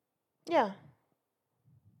 Yeah.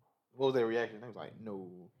 What was their reaction? They was like, "No."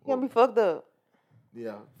 You gonna be fucked up.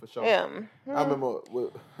 Yeah, for sure. Yeah. I remember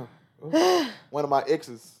one of my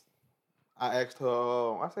exes. I asked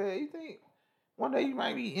her. I said, "You think one day you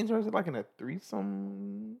might be interested, like in a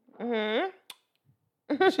threesome?" Mm-hmm.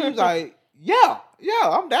 She was like, yeah,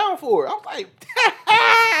 I'm down for it. I was like,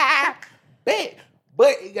 bet.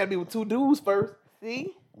 But you gotta be with two dudes first.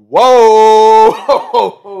 See? Whoa.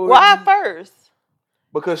 Why first?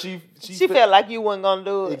 Because she felt like you weren't gonna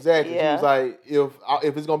do it. Exactly. Yeah. She was like,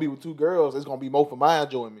 if it's gonna be with two girls, it's gonna be more for my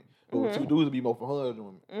enjoyment. But with two dudes, it'll be more for her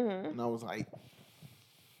enjoyment. Mm-hmm. And I was like,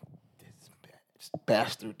 this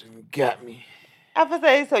bastard got me. I would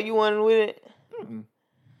say, so you wanted with it? Mm-mm.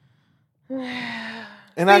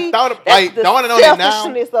 And see, I thought, like, dawning on it now.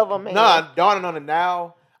 Of a man. Nah, dawning on it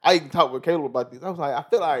now. I even talked with Caleb about this. I was like, I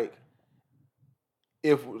feel like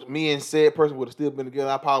if me and said person would have still been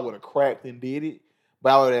together, I probably would have cracked and did it.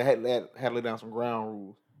 But I would have had to lay down some ground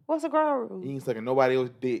rules. What's the ground rule? You ain't sucking nobody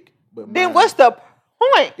else's dick but mine. Then what's the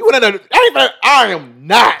point? You wouldn't know. I am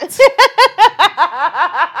not.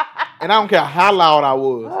 And I don't care how loud I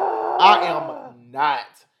was. I am not.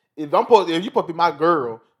 If you supposed to be my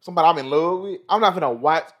girl, somebody I'm in love with, I'm not finna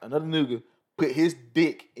watch another nigga put his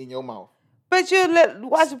dick in your mouth. But you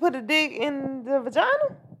watch you put a dick in the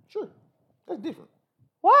vagina? Sure. That's different.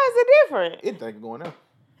 Why is it different? Anything going on.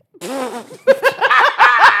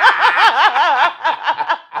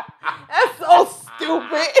 That's so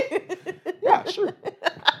stupid. Yeah, sure.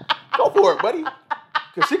 Go for it, buddy.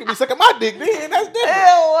 Because she could be sucking my dick then. That's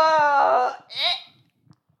different.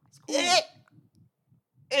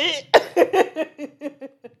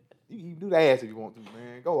 You do the ass if you want to,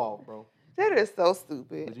 man. Go off, bro. That is so But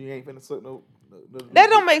stupid. you ain't finna suck no That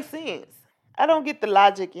don't make sense. I don't get the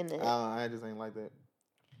logic in that. I just ain't like that.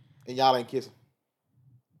 And y'all ain't kissing.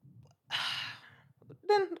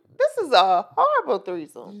 Then this is a horrible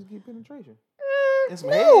threesome. You just get penetration. Mm, And some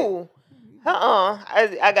no.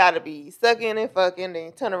 I gotta be sucking and fucking,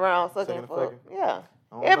 then turn around, sucking and Sucking fuck. and Yeah.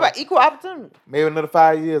 I don't Everybody, know. equal opportunity. Maybe another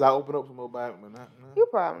 5 years, I'll open up some more back, but not. You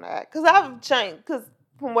probably not. Because I've changed. Because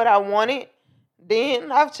from what I wanted,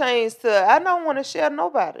 then I've changed to I don't want to share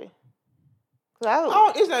nobody.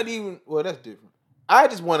 Oh, it's not even. Well, that's different. I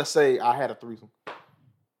just want to say I had a threesome.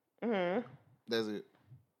 Mm-hmm. That's it.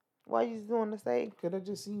 Why you doing to say? Because that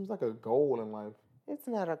just seems like a goal in life. It's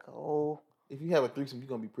not a goal. If you have a threesome, you're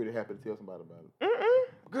going to be pretty happy to tell somebody about it.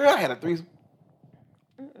 Mm-mm. Girl, I had a threesome.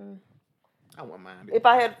 Mm-mm. I wouldn't mind it. If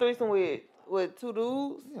I had a threesome with two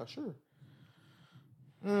dudes, Yeah, sure.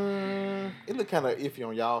 It looked kind of iffy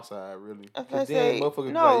on y'all side, really. If I Because then say,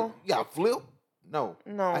 motherfuckers no. like, you got flip? No.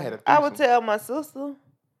 no. I had a I would threesome. tell my sister.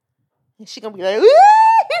 And she gonna be like,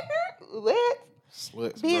 what?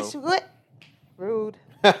 Sluts, Bitch, bro. what? Rude.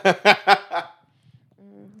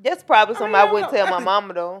 That's probably something I wouldn't tell my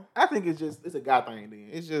mama though. I think it's a guy thing then.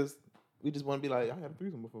 It's just, we just want to be like, I had a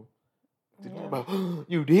threesome before. Yeah.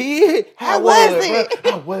 You did? How was it? it?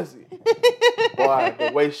 How was it? Boy,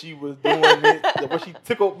 the way she was doing it, the way she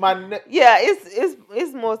tickled my neck. Yeah,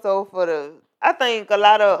 it's more so for the. I think a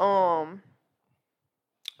lot of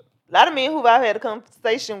men who I've had a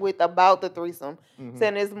conversation with about the threesome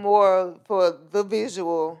saying it's more for the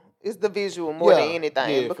visual. It's the visual more than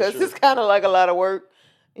anything because it's kind of like a lot of work.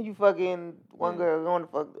 And you fucking one girl going to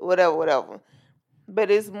fuck whatever. But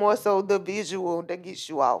it's more so the visual that gets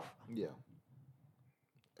you off. Yeah.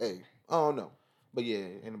 Hey, I don't know. But yeah,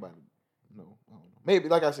 anybody, no, I don't know. Maybe,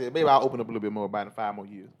 like I said, maybe I'll open up a little bit more about it in 5 more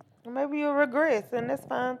years. Maybe you'll regress, and that's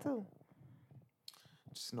fine too.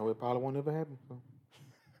 Just know it probably won't ever happen. So.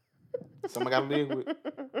 Something I gotta live with.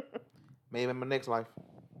 Maybe in my next life.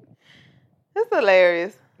 It's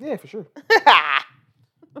hilarious. Yeah, for sure.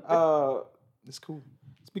 It's cool.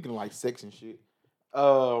 Speaking of like sex and shit,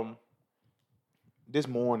 this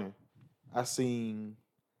morning I seen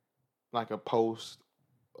like a post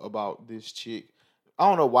about this chick. I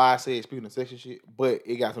don't know why I said speaking of sex and shit, but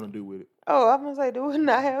it got something to do with it. Oh, I'm gonna say, do it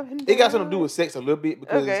not have anything? It got something to do with sex a little bit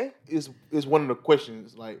because Okay. it's one of the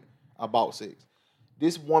questions like about sex.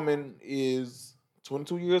 This woman is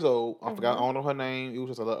 22 years old. I forgot. I don't know her name. It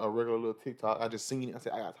was just a regular little TikTok. I just seen it. I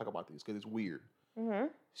said I gotta talk about this because it's weird. Mm-hmm.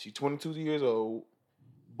 She's 22 years old,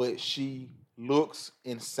 but she looks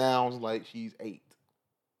and sounds like she's 8.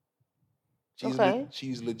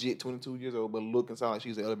 She's legit 22 years old, but look and sound like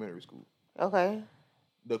she's in elementary school. Okay.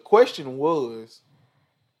 The question was,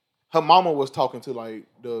 her mama was talking to like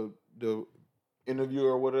the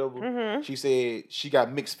interviewer or whatever. Mm-hmm. She said she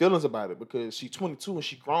got mixed feelings about it because she's 22 and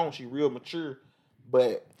she grown, she real mature,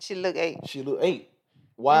 but she look 8. She look 8.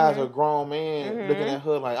 Why is a grown man looking at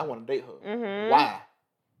her like I want to date her? Mm-hmm. Why?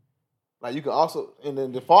 Like you can also, and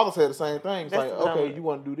then the father said the same thing. It's That's like, okay, you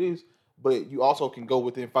want to do this, but you also can go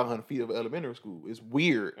within 500 feet of elementary school. It's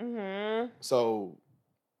weird. Mm-hmm. So,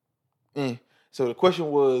 so the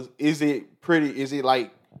question was, is it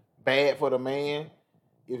like bad for the man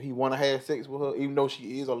if he want to have sex with her, even though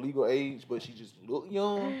she is a legal age, but she just look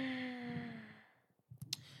young?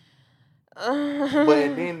 But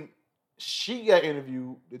then she got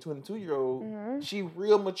interviewed, the 22-year-old, she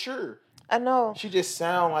real mature. I know. She just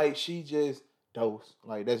sound like she just dose.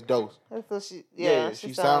 Like that's dose. That's what she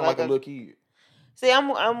she sound like a little kid. See,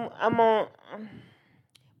 I'm on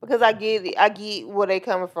because I get it. I get where they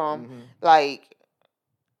coming from. Mm-hmm. Like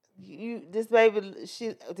this baby,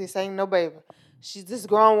 this ain't no baby. She's this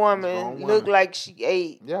grown woman. Look like she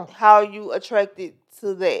 8. Yeah. How you attracted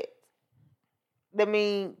to that? That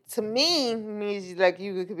mean to me means like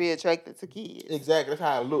you could be attracted to kids. Exactly. That's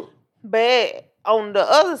how it look. But on the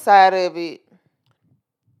other side of it,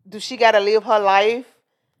 do she gotta live her life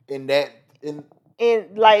in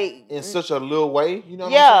such a little way? You know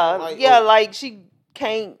what I'm saying? Like she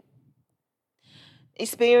can't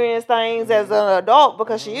experience things as an adult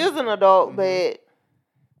because she is an adult, but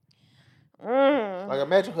like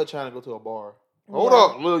imagine her trying to go to a bar Hold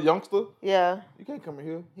up, little youngster. Yeah. You can't come in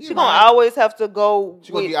here. She gonna always have to go.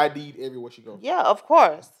 She gonna get ID'd everywhere she goes. Yeah, of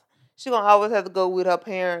course. She gonna always have to go with her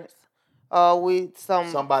parents, with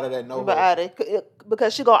somebody that knows her.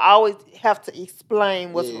 Because she gonna always have to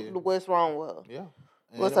explain what's wrong with her. Yeah.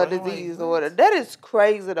 What's her disease or whatever. That is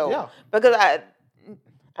crazy though. Yeah. Because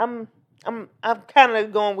I'm kind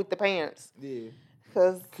of going with the parents. Yeah.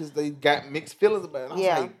 Because they got mixed feelings about it. I was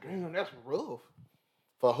like, damn, that's rough.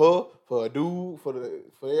 For her, for a dude, for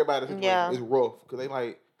everybody, it's rough. Because they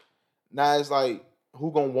like, now it's like,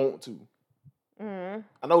 who gonna want to? Mm-hmm.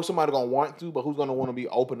 I know somebody gonna want to, but who's gonna want to be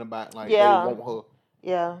open about they want her?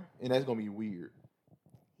 Yeah. And that's gonna be weird.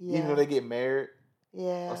 Yeah. Even though they get married,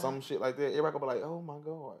 or some shit like that, everybody gonna be like, "Oh my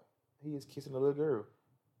god, he is kissing a little girl,"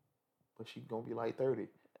 but she gonna be like 30.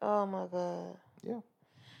 Oh my god. Yeah.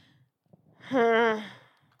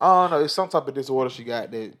 Oh no, it's some type of disorder she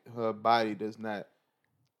got that her body does not.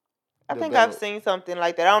 I think I've seen something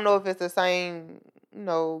like that. I don't know if it's the same,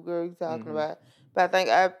 girl you're talking about, but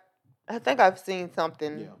I think I've seen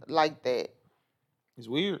something like that. It's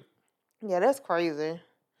weird. Yeah, that's crazy.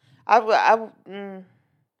 I'm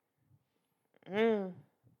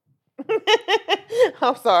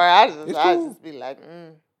sorry. I just be like,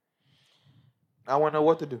 I wouldn't know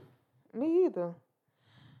what to do. Me either.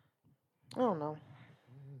 I don't know.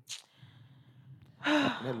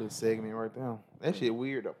 That little segment right there. That shit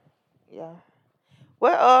weird though. Yeah.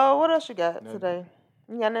 Well, what else you got today?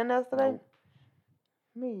 You got nothing else today? Nope.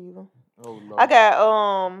 Me either. Oh Lord. I got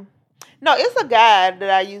no, it's a guy that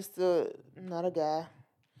I used to. Not a guy.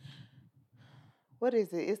 What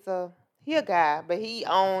is it? He a guy, but he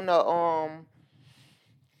own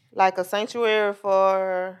like a sanctuary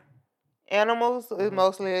for animals.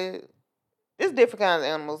 Mm-hmm. It's different kinds of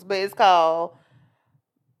animals, but it's called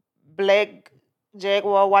Black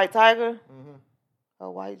Jaguar White Tiger. Mm-hmm.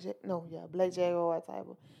 Black Jaguar White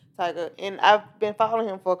Tiger. And I've been following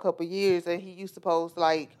him for a couple of years, and he used to post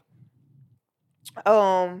like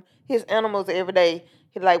his animals every day.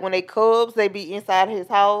 Like when they cubs, they be inside his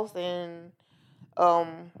house, and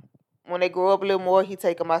when they grow up a little more, he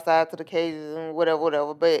take them outside to the cages and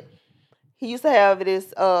whatever. But he used to have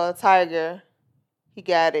this tiger. He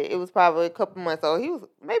got it. It was probably a couple months old.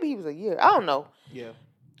 Maybe he was a year. I don't know. Yeah.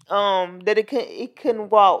 That it couldn't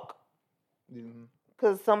walk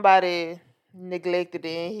because somebody neglected it,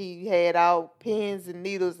 and he had all pins and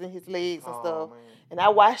needles in his legs and stuff. Man. And I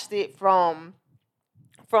watched it from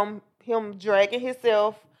him dragging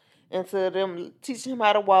himself into them teaching him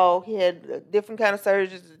how to walk. He had different kind of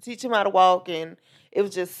surgeries to teach him how to walk, and it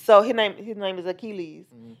was just so. His name is Achilles,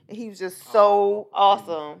 and he was just so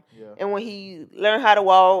awesome. Yeah. And when he learned how to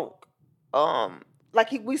walk,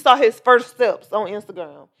 we saw his first steps on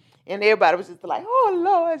Instagram, and everybody was just like, "Oh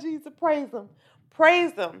Lord Jesus, praise him."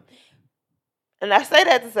 And I say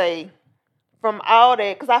that to say, from all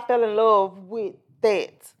that, because I fell in love with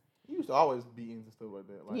that. You used to always be into stuff like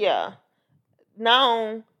that. Yeah.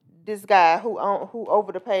 Now this guy who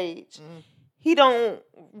over the page, he don't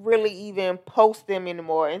really even post them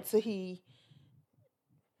anymore until he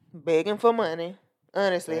begging for money,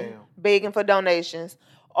 honestly, begging for donations,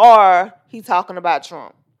 or he talking about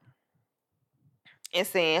Trump and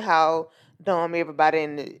saying how dumb everybody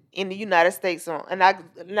in the United States are. And I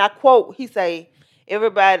quote, he say,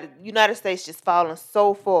 everybody, United States just falling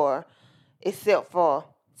so far, except for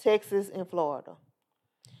Texas and Florida.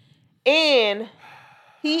 And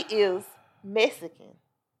he is Mexican.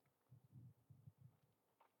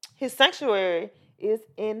 His sanctuary is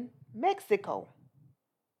in Mexico.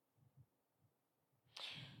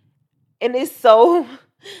 And it's so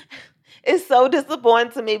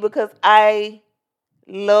disappointing to me because I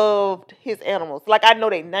loved his animals. Like, I know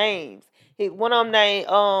their names. One of them named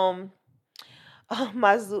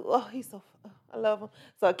Mazu. Oh, he's so, I love him.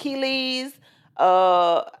 So Achilles,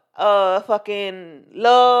 fucking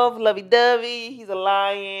Lovey-Dovey. He's a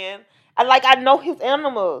lion. I know his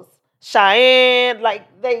animals. Cheyenne, I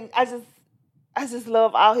just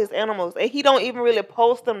love all his animals, and he don't even really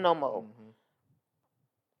post them no more. Mm-hmm.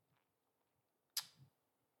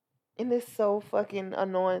 And it's so fucking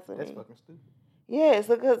annoying to me. That's fucking stupid. Yes,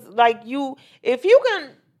 because if you can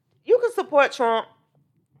support Trump,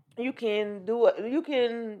 you can do it. You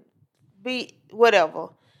can be whatever,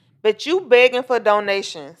 but you begging for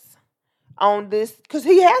donations on this because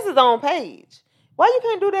he has his own page. Why you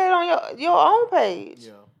can't do that on your own page?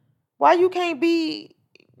 Yeah. Why you can't be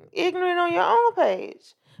ignorant on your own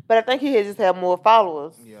page? But I think he just have more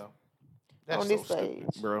followers. Yeah. That's on this page,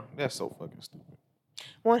 bro. That's so fucking stupid.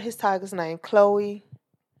 One of his tigers named Chloe.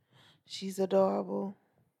 She's adorable.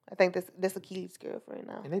 I think that's Achilles' girlfriend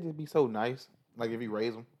now. And they just be so nice. Like if you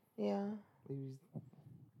raise them. Yeah.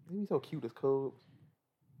 They be so cute as cubs.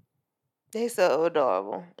 They so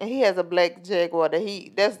adorable. And he has a black jaguar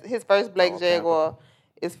that's his first black jaguar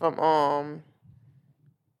is from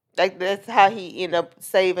like that's how he ended up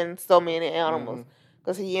saving so many animals.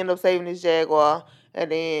 Because he ended up saving his jaguar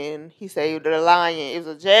and then he saved the lion. It was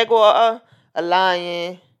a jaguar, a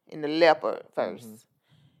lion, and the leopard first.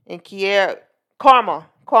 And Karma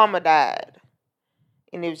died.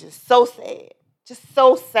 And it was just so sad. Just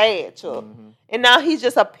so sad, Chuck. And now he's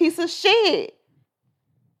just a piece of shit.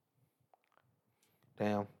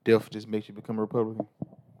 Damn, death just makes you become a Republican.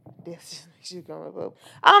 Death just makes you become a Republican.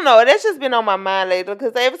 I don't know. That's just been on my mind lately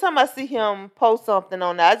because every time I see him post something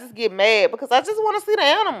on there, I just get mad because I just want to see the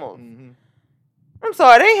animals. I'm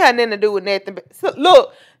sorry, they ain't had nothing to do with nothing. So,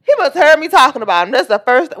 look, he must have heard me talking about him. That's the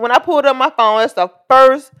first, when I pulled up my phone, that's the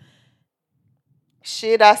first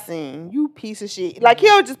shit I seen. You piece of shit. Like,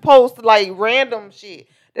 he'll just post, like, random shit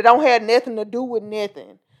that don't have nothing to do with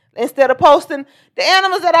nothing. Instead of posting the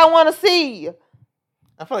animals that I want to see.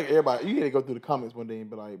 I feel like everybody, you got to go through the comments one day and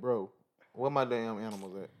be like, bro, where my damn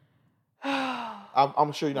animals at?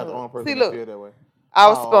 I'm sure you're not the only person that feel that way.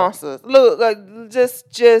 Our sponsors. Look,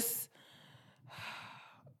 just,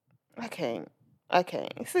 I can't.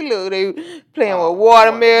 See, look, they playing with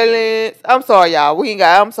watermelons. I'm sorry, y'all.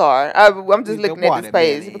 I'm sorry. I'm just looking at this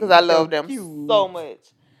page because I love them so much.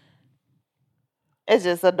 It's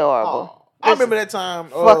just adorable. I remember that time.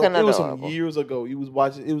 Fucking it was adorable. some years ago. You was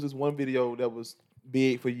watching. It was this one video that was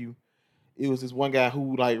big for you. It was this one guy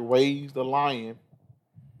who like raised a lion,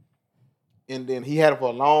 and then he had it for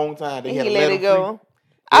a long time. Then he had to let it go.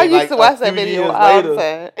 I used to watch that video all the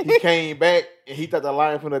time. He came back and he thought the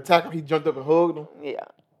lion from the attack him. He jumped up and hugged him. Yeah,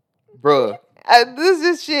 bruh.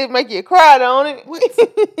 This shit make you cry, don't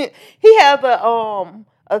it? He has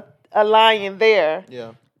a lion there.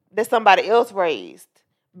 Yeah. That somebody else raised,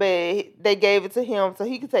 but they gave it to him so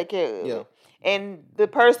he could take care of it. And the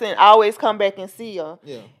person always come back and see her.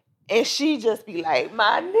 Yeah. And she just be like,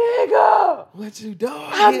 my nigga. What you doing?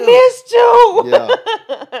 I missed you.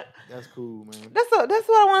 Yeah. That's cool, man. That's what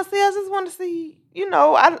I want to see. I just want to see,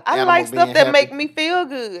 I like stuff that make me feel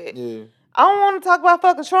good. Yeah. I don't want to talk about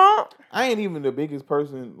fucking Trump. I ain't even the biggest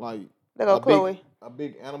person, like. There go Chloe. A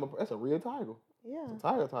big animal. That's a real tiger. Yeah. It's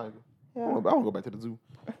a tiger. Yeah. I want to go back to the zoo.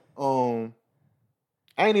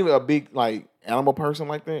 I ain't even a big, like, animal person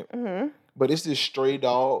like that. Mm-hmm. But it's this stray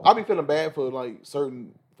dog. I be feeling bad for, like,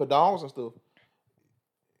 for dogs and stuff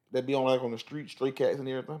that be on the street, stray cats and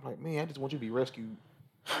everything. I'm like, man, I just want you to be rescued.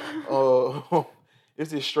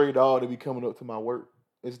 It's this stray dog that be coming up to my work.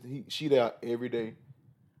 She there every day,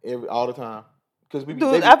 all the time. Cause I've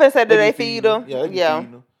been saying that they feed them. Yeah, they be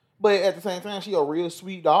feeding them. But at the same time, she a real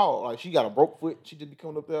sweet dog. Like, she got a broke foot. She just be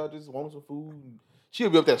coming up there just wanting some food.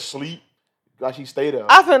 She'll be up there asleep. Like, she stay there.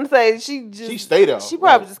 I finna say she stay there. She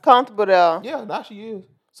probably just comfortable there. Yeah, now she is.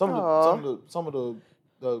 Some of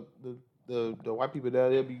the white people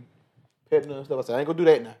there, they'll be petting her and stuff. I said, I ain't gonna do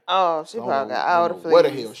that now. Oh, she probably got out of where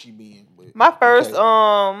the hell she been? But, my first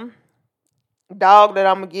dog that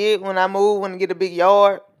I'm gonna get when I move, when I get a big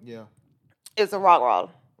yard. Yeah. It's a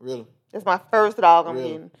Rottweiler. Really? It's my first dog I'm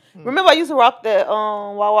getting. Remember I used to rock that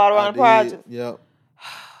Wawa around the project? Yeah.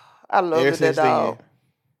 I love that dog.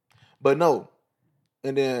 But no.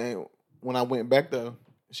 And then when I went back there,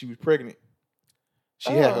 she was pregnant.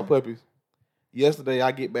 She had her puppies. Yesterday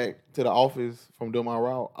I get back to the office from doing my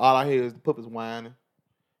route. All I hear is the puppies whining.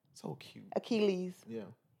 So cute. Achilles. Yeah.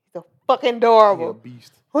 He's a fucking adorable. Yeah,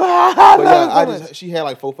 beast. But yeah, she had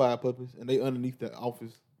like 4-5 puppies and they underneath the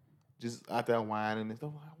office. Just out there whining and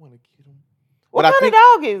stuff. I want to get them. What kind of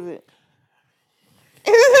dog is it?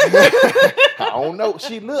 I don't know.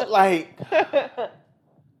 She looked like. Damn.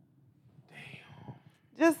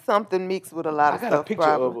 Just something mixed with a lot of stuff. I got a picture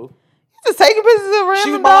of her. You just taking pictures of random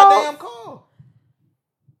She was dogs? my damn car.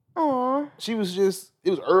 Aww. She was just. It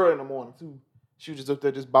was early in the morning too. She was just up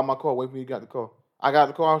there, just by my car, waiting for me to get the car. I got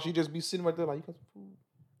the car. She just be sitting right there like, you got some food.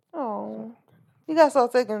 Oh. You got to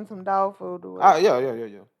start taking some dog food away.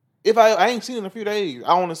 Yeah. If I ain't seen in a few days,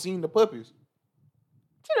 I only seen the puppies.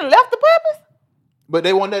 She done left the puppies? But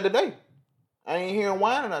they weren't there today. I ain't hearing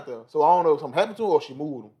whining out there. So I don't know if something happened to her or she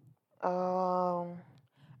moved them.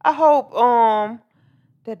 I hope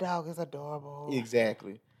that dog is adorable.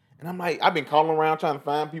 Exactly. And I'm like, I've been calling around trying to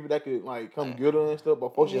find people that could like come get her and stuff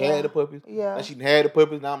before she had the puppies. Yeah. And she had the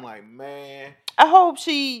puppies. Now I'm like, man. I hope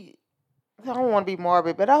I don't want to be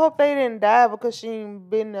morbid, but I hope they didn't die because she ain't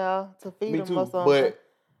been there to feed them or something.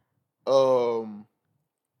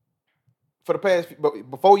 But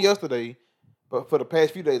before yesterday, but for the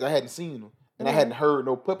past few days, I hadn't seen them. And I hadn't heard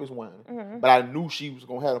no puppies whining. Mm-hmm. But I knew she was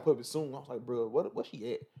going to have the puppies soon. I was like, bro, where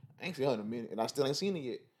she at? I ain't seen her in a minute, and I still ain't seen it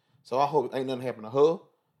yet. So I hope ain't nothing happen to her.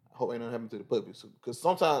 I hope ain't nothing happen to the puppy. Because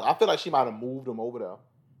sometimes I feel like she might have moved them over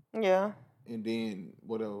there. Yeah. And then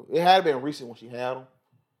whatever. It had been recent when she had them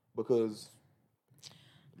because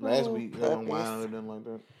last week they don't whine or nothing like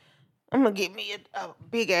that. I'm gonna get me a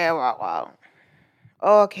big ass Rottweiler.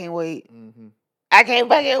 Oh, I can't wait. Mm-hmm. I can't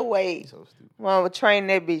fucking wait. So stupid. I'm gonna train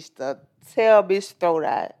that bitch to tell bitch throat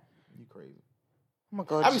out. You crazy. I'm gonna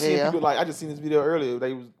go I be seeing jail. people I just seen this video earlier.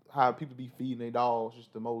 They was how people be feeding their dogs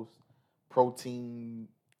just the most protein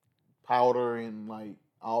powder and like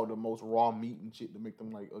all the most raw meat and shit to make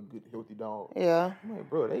them like a good healthy dog. Yeah. I'm like,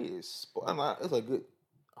 bro, they is. I'm like, it's a good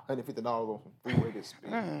 $150 on some food they get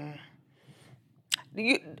spent. Do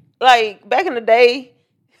you like back in the day?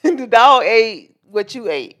 The dog ate what you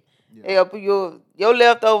ate. Yeah. They'll put your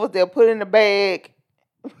leftovers. They'll put in the bag,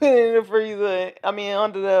 put it in the freezer. I mean,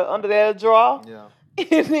 under that drawer. Yeah.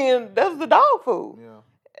 And then that's the dog food. Yeah.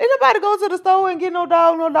 Ain't nobody go to the store and get no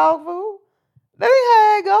dog food. That ain't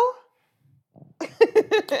how it go.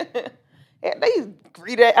 Yeah, they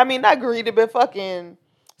greedy. I mean, not greedy, but fucking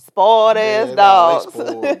spoiled ass dogs. They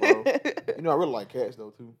spoiled, bro. You know, I really like cats though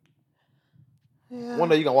too. Yeah. One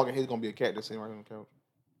day you gonna walk in here, it's gonna be a cat that's sitting right on the couch.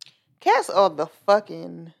 Cats are the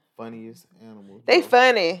fucking Funniest animals. They bro.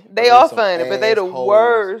 funny. They They are some funny, but they the assholes.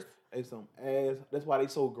 worst. They some ass. That's why they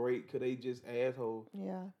so great, cause they just assholes.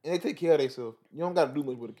 Yeah. And they take care of themselves. You don't gotta do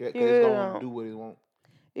much with a cat, cause You it's really gonna don't. do what it want.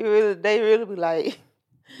 They really be like,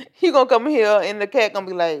 you gonna come here and the cat gonna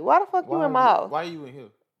be like, why the fuck you in my house? Why are you in here?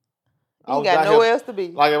 You ain't got nowhere else to be.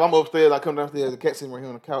 Like if I'm upstairs, I come downstairs, the cat sitting right here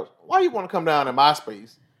on the couch. Why you want to come down in my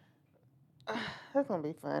space? That's gonna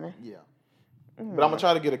be funny. Yeah. But I'm gonna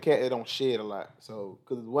try to get a cat that don't shed a lot. So,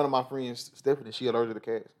 cause one of my friends, Stephanie, she allergic to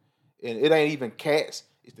cats, and it ain't even cats;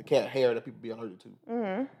 it's the cat hair that people be allergic to.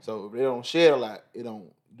 Mm-hmm. So if they don't shed a lot, it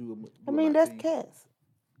don't do. I mean, that's cats.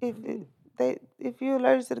 If you're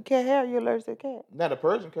allergic to the cat hair, you're allergic to the cat. Not a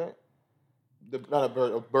Persian cat. Not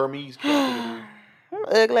a Burmese cat.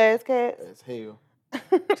 Ugly ass cats. As hell.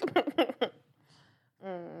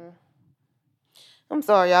 I'm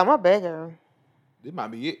sorry, y'all. My back hurt. This might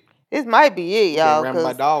be it. This might be it, y'all. Can't ram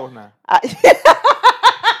my dogs now.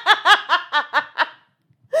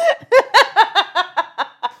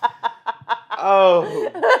 Oh.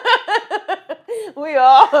 We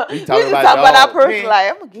all. We We talking just about talk about our dogs. personal Man.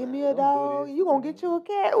 life. I'm gonna give me a Don't do dog. this. You gonna get you a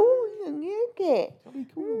cat? Ooh, you gonna get a cat. That'll be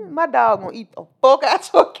cool. My dog gonna eat the fuck out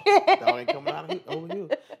your cat. Dog ain't coming out of here, over here.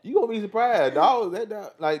 You gonna be surprised. That dog,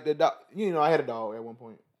 like the dog. You know, I had a dog at one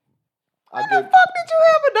point. When the fuck did you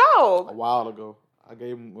have a dog? A while ago. I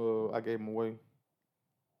gave him away. When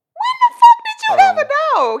the fuck did you have a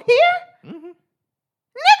dog? Here? Mm-hmm.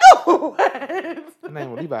 Nigga. His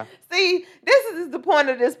name was Levi. See, this is the point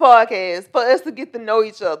of this podcast, for us to get to know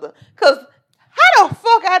each other. Cause how the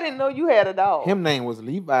fuck I didn't know you had a dog? Him name was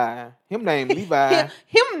Levi. Him name Levi.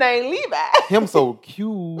 him named Levi. Him so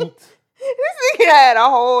cute. This nigga had a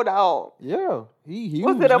whole dog. Yeah. He huge.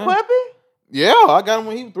 Was it a now. puppy? Yeah, I got him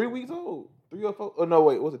when he was 3 weeks old. 3 or 4. Oh no,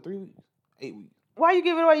 wait, was it 3 weeks? 8 weeks. Why you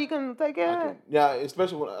give it away? You couldn't take care of it? Yeah,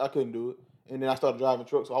 especially when I couldn't do it. And then I started driving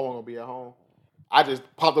trucks, so I wasn't gonna be at home. I just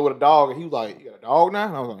popped up with a dog, and he was like, "You got a dog now?"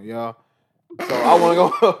 And I was like, "Yeah." So I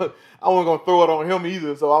wasn't gonna throw it on him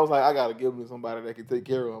either. So I was like, I gotta give him to somebody that can take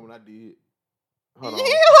care of him, and I did. Hold on.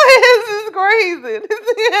 This is crazy.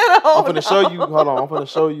 I'm finna show you. Hold on. I'm finna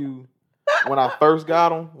show you when I first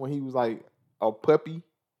got him, when he was like a puppy,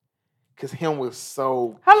 cause him was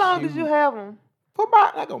so. How long cute. did you have him? For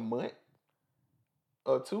about like a month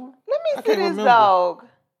or 2. Let I me see can't this remember. dog.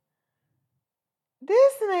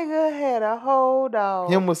 This nigga had a whole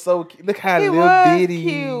dog. Him was so cute. Look how he little was bitty.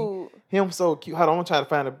 cute. Him so cute. Hold on, I'm trying to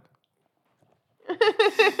find a.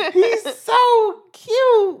 He's so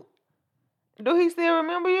cute. Do he still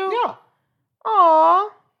remember you? Yeah. Aw.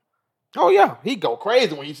 Oh yeah. He go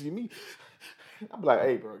crazy when he see me. I'm like,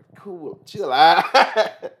 hey bro, cool, chill out.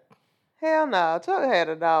 Hell no. Chuck had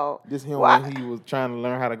a dog. This him Why? when he was trying to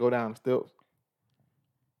learn how to go down the steps.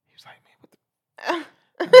 He was like, man, what the.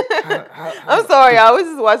 I'm sorry, y'all. We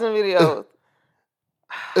just watching videos.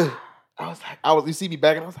 You see me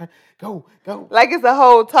back and I was like, go. Like it's a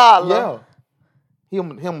whole toddler. Yeah.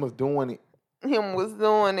 Him was doing it. Him was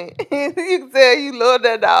doing it. You can tell you love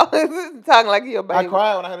that dog. Talking like he a baby. I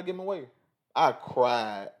cried when I had to give him away. I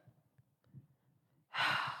cried.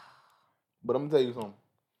 But I'm gonna tell you something.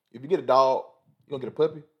 If you get a dog, you gonna get a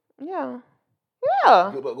puppy. Yeah.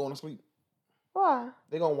 Yeah. Good luck going to sleep. Why?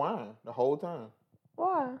 They gonna whine the whole time.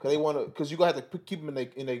 Why? Cause you gonna have to keep them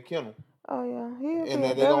in their kennel, Oh yeah. and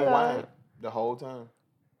then they gonna whine the whole time.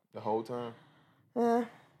 Yeah.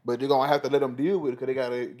 But they're gonna have to let them deal with it because they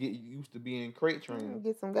gotta get used to being crate trained.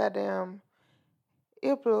 Get some goddamn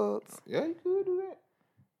earplugs. Yeah, you could do that.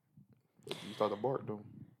 You start to bark though.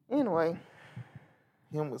 Anyway.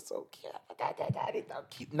 Him was so cute. He's so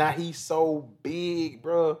cute. Now he's so big,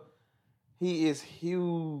 bro. He is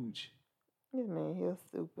huge. This man here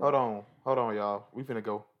stupid. Hold on, y'all. We finna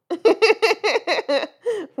go. We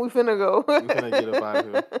finna go. We finna get up out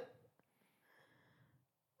of here.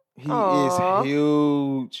 He Aww. is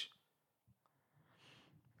huge.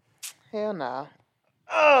 Hell nah.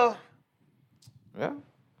 Oh. Yeah.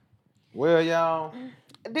 Well, y'all.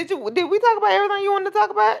 Did we talk about everything you wanted to talk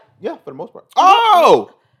about? Yeah, for the most part.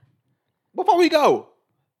 Oh! Before we go,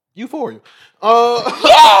 Euphoria.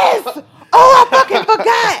 Yes! Oh, I fucking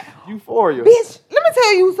forgot. Euphoria. Bitch, let me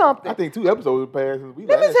tell you something. I think 2 episodes passed. Let me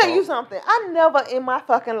tell you something. I never in my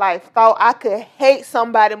fucking life thought I could hate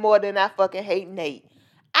somebody more than I fucking hate Nate.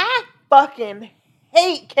 I fucking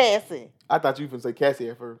hate Cassie. I thought you were finna say Cassie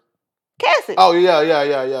at first. Cassie. Oh, yeah.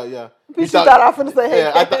 Bitch, you thought I was finna say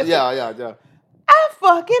hate Cassie. Yeah. I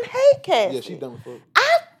fucking hate Cassie. Yeah, she dumb as fuck.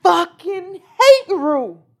 I fucking hate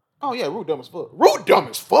Rue. Oh, yeah, Rue dumb as fuck. Rue dumb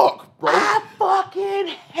as fuck, bro. I fucking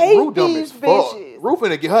hate Rue dumb these as fuck. bitches. Rue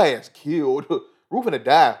finna get her ass killed. Rue finna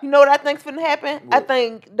die. You know what I think's finna happen? What? I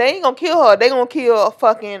think they ain't gonna kill her. They gonna kill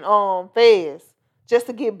fucking Fez just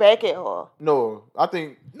to get back at her. No, I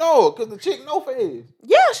think no, cause the chick no Fez.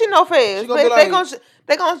 Yeah, she know Fez, She but gonna be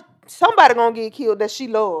they gonna somebody gonna get killed that she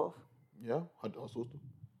love. Yeah, her sister.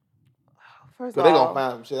 First Cause of they all, gonna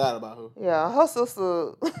find some shit out about her. yeah, her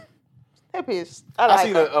sister. That bitch. I like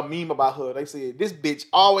seen her. a meme about her. They said this bitch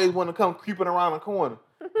always want to come creeping around the corner.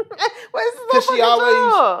 Where's Cause she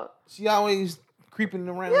job? She always creeping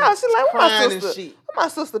around. Yeah, she like, what my crying and sister? shit. What my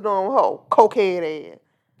sister doing with her cokehead ass?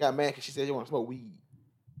 Got mad because she said you want to smoke weed.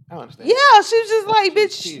 I understand. Yeah, she was just like, She was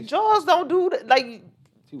bitch, pissed. Jaws don't do that. Like,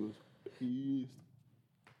 She was pissed.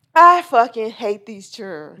 I fucking hate these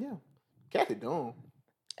children. Yeah, Kathy dumb.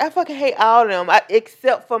 I fucking hate all of them,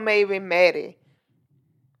 except for maybe Maddie.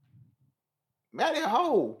 Maddie a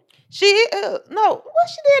hoe. She no, what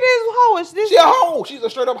she did is hoish. This She a hoe. She's a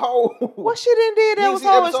straight up hoe. What she done did that You was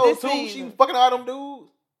ain't seen hoish episode this 2? She season? was fucking all them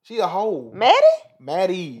dudes. She a hoe. Maddie?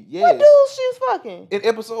 Maddie, yes. What dude she was fucking? In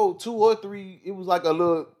episode 2 or 3, it was like it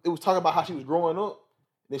was talking about how she was growing up.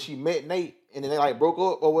 Then she met Nate, and then they like broke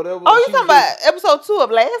up or whatever. Oh, you She talking was about episode 2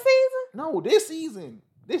 of last season? No, this season.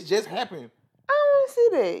 This just happened. I don't want to see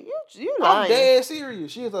that. You I'm lying. dead serious.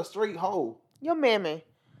 She is a straight hoe. Your mammy.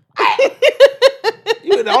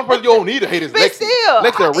 You the only person you don't need to hate is But Lexi. still,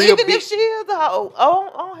 Lexi a real even bitch. if she is a hoe, I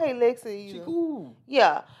don't hate Lexi She either. cool.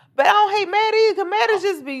 Yeah, but I don't hate Maddie either, because Maddie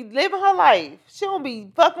just be living her life. She don't be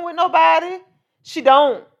fucking with nobody. She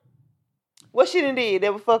don't. What she done did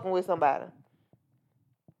that was fucking with somebody?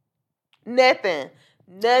 Nothing.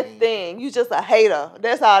 You just a hater.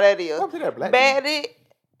 That's all that is. Come to that black dude Maddie,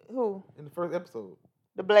 who? in the first episode.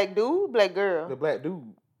 The black dude? Black girl? The black dude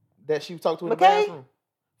that she talked to in the McKay? bathroom.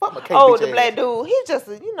 Fuck McKay, Oh, bitch the ass. black dude. He just,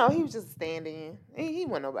 he was just a stand-in. He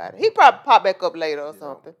wasn't nobody. He probably pop back up later or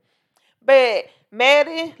something. But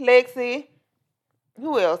Maddie, Lexi,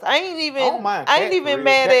 who else? I ain't even mind I ain't Kat, even for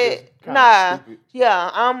mad real. at Kat just kinda nah. stupid.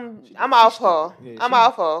 Yeah, I'm off her. Yeah, I'm she-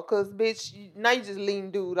 off her. Cause bitch, now you just leading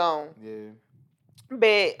dude on. Yeah.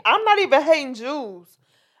 But I'm not even hating Jules.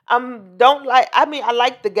 I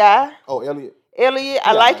like the guy. Oh, Elliot. Elliot,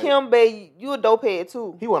 I Yeah, like right. him, but you a dope head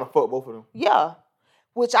too. He want to fuck both of them. Yeah.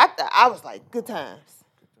 Which I was like, good times.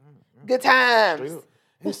 Good times. Straight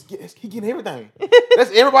up. He getting everything.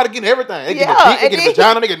 That's everybody getting everything. They getting Yeah, a dick, they and getting then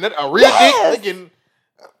vagina, they getting a real Yes. dick, they getting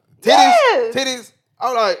titties, Yes. titties.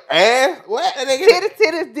 I'm like, ass? What? And they getting,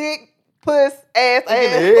 Titties, dick, puss, ass, they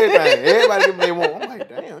getting everything. Everybody getting what they want. I'm like,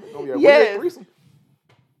 damn, this gonna be a Yes. real threesome.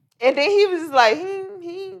 And then he was just like,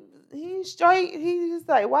 he straight. He just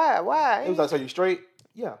like, why? It was like, so you straight?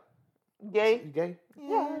 Yeah. Gay. You gay?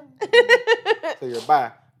 Yeah. So you're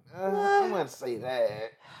bi. I wouldn't say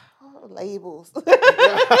that. Oh, labels.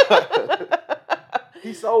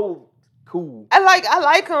 He's so cool. I like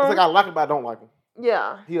him. It's like I like him, but I don't like him.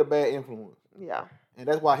 Yeah. He a bad influence. Yeah. And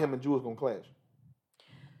that's why him and Jules gonna clash.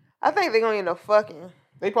 I think they're gonna end up fucking.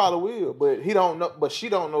 They probably will, but he don't know. But she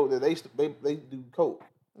don't know that they do coke.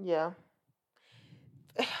 Yeah.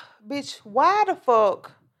 Bitch, why the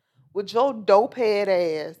fuck would your dope head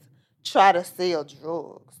ass try to sell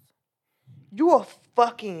drugs? You a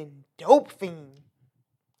fucking dope fiend.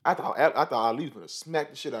 I thought Ali was gonna smack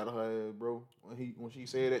the shit out of her ass, bro. When she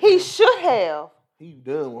said that, to He him. should have. He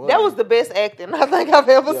done with her. That was the best acting I think I've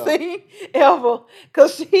ever Yeah. seen, ever.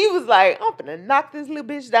 Because he was like, I'm finna knock this little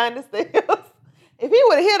bitch down the stairs. If he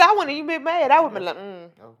would have hit, I wouldn't even been mad. I would have been like,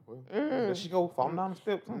 Oh, well, There she go, falling down the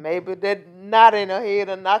steps. Huh? Maybe that knot in her head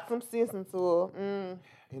and knocked some sense into her.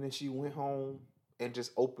 And then she went home and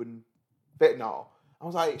just opened fentanyl. I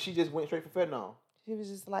was like, she just went straight for fentanyl. She was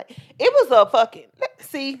just like, it was a fucking,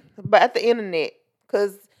 see, but at the internet,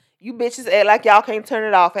 because you bitches act like y'all can't turn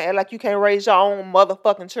it off and act like you can't raise your own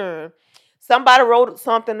motherfucking churn. Somebody wrote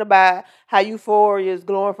something about how Euphoria is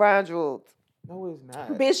glorifying drugs. No, it's not.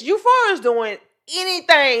 Bitch, Euphoria is doing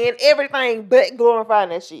anything and everything but glorifying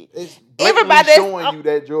that shit. It's everybody that's showing you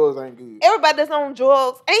that drugs ain't good. Everybody that's on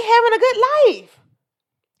drugs ain't having a good life.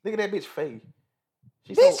 Look at that bitch face.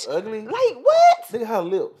 She's Bitch, so ugly. Like what? Look at her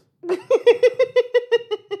lips.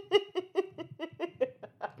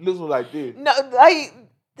 Lips look like this. No, like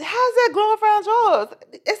how's that glorifying drugs?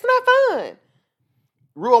 It's not fun.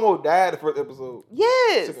 Rue almost died the first episode.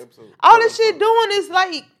 Yes. Second episode. All this shit doing is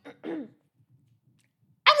like I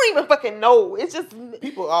don't even fucking know. It's just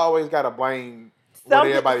people always gotta blame what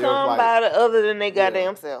everybody else like. Somebody other than their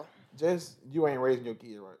goddamn self. Just you ain't raising your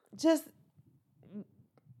kid right. Just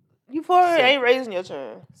Euphoria ain't raising your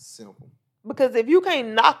children. Simple. Because if you can't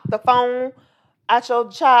knock the phone out your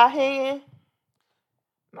child hand,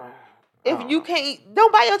 if you can't,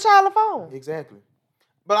 don't buy your child a phone. Exactly.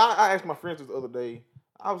 But I asked my friends this the other day.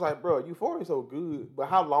 I was like, bro, Euphoria is so good, but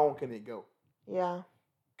how long can it go? Yeah.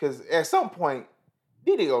 Because at some point,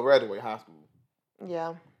 they gonna graduate high school.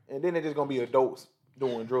 Yeah. And then they're just gonna be adults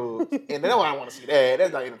doing drugs. And that's why I want to see that.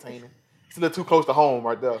 That's not entertaining. It's a little too close to home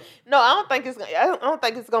right there. No, I don't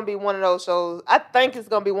think it's gonna be one of those shows. I think it's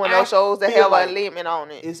gonna be one of those shows that have like a limit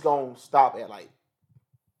on it. It's gonna stop at like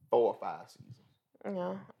 4 or 5 seasons.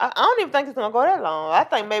 Yeah, I don't even think it's gonna go that long. I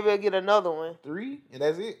think maybe we'll get another one. 3, and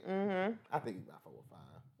that's it. Mm-hmm. I think it's about 4 or 5.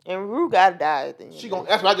 And Rue gotta die at the end.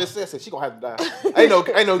 That's what I just said. She gonna have to die.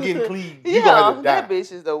 ain't no getting clean. You yeah, gonna have to die. That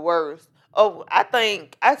bitch is the worst. Oh, I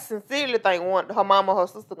sincerely think her mama or her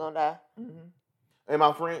sister gonna die. Mm-hmm. And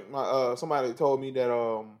my friend, somebody told me that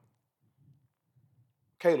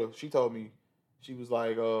Kayla, she told me, she was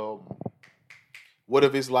like, what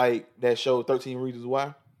if it's like that show 13 Reasons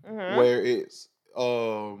Why, where it's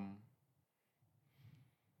the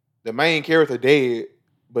main character dead,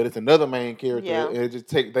 but it's another main character, and it just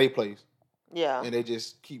take their place. Yeah. And they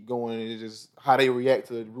just keep going, and it's just how they react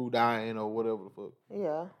to Rue dying or whatever the fuck.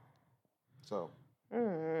 Yeah. So.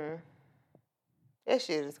 That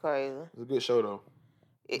shit is crazy. It's a good show though.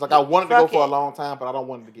 It's like I wanted to go for a long time, but I don't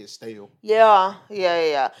want it to get stale. Yeah.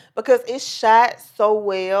 Because it's shot so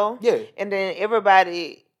well. Yeah. And then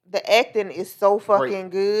the acting is so fucking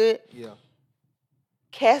good. Yeah.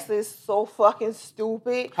 Cass is so fucking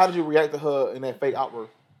stupid. How did you react to her in that fake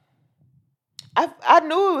outburst? I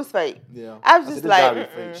knew it was fake. Yeah. I was just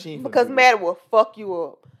like, because Maddie will fuck you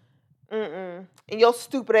up. And your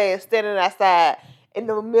stupid ass standing outside in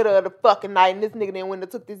the middle of the fucking night, and this nigga then went and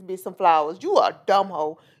took this bitch some flowers. You are a dumb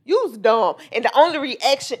hoe. You was dumb. And the only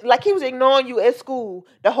reaction, like he was ignoring you at school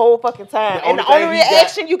the whole fucking time. And the only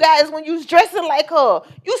reaction you got is when you was dressing like her.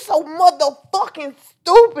 You so motherfucking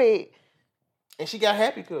stupid. And she got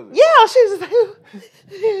happy because yeah, she was like,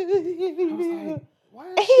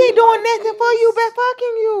 and he ain't doing nothing for you but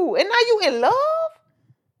fucking you. And now you in love?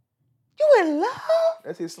 You in love?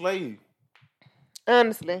 That's his slave.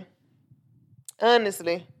 Honestly.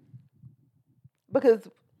 Because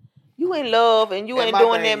you in love and you ain't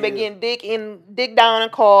doing that but getting dick down in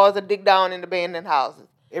cars or dick down in abandoned houses.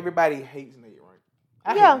 Everybody hates Nate, right?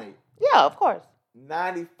 I hate Nate. Yeah, of course.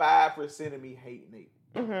 95% of me hate Nate.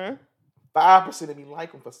 5% of me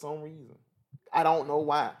like him for some reason. I don't know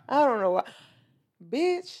why. I don't know why.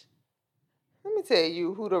 Bitch, let me tell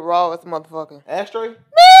you who the rawest motherfucker. Ashtray?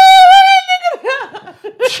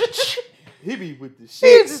 He be with the shit.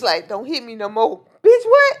 He was just like, don't hit me no more. Bitch,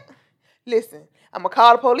 what? Listen, I'm going to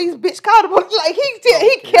call the police. Bitch, call the police. Like,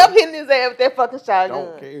 he kept hitting his ass with that fucking shotgun.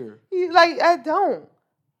 Don't care. He's like, I don't.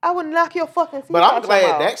 I would knock your fucking teeth But I'm glad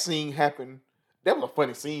out. that scene happened. That was a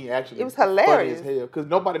funny scene, actually. It was hilarious. Funny as hell. Because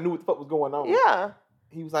nobody knew what the fuck was going on. Yeah.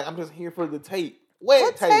 He was like, I'm just here for the tape.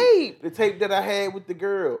 What tape? The tape that I had with the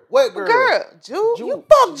girl. What girl? Jules. You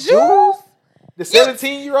fuck Jules? The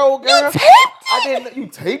 17-year-old girl? You taped it? I didn't know. You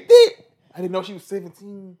taped it? I didn't know she was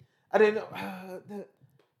 17. I didn't know.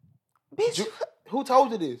 Bitch. Who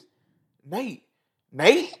told you this? Nate?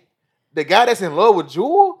 The guy that's in love with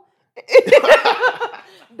Jewel?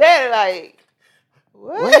 They're like,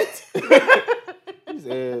 what? He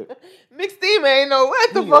said, McSteam ain't know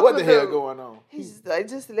what the fuck what the hell going on. He's just like,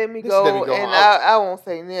 just let me go and I won't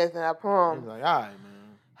say nothing, I promise. He's like, all right,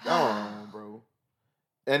 man. Go on, bro.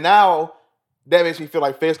 And now, that makes me feel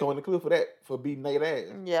like Fed's going to clear for beating Nate ass.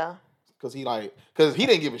 Yeah. Because he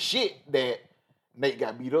didn't give a shit that Nate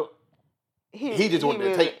got beat up. He just wanted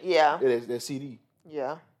to take that CD.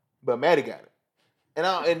 Yeah. But Maddie got it.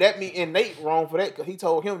 And Nate wrong for that because he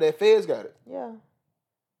told him that Fez got it. Yeah.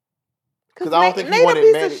 Because I don't think he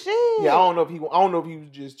wanted Maddie. Yeah, I don't know if he was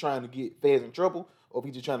just trying to get Fez in trouble or if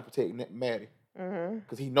he just trying to protect Maddie.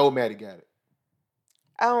 Because he know Maddie got it.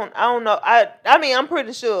 I don't know. I mean, I'm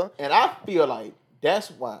pretty sure. And I feel like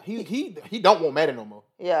that's why he don't want Maddie no more.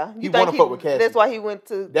 Yeah. He want to fuck with Cassie. That's why he went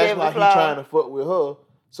to. That's why he trying to fuck with her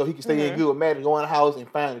so he can stay in good with Maddie, go in the house and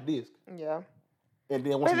find the disc. Yeah. And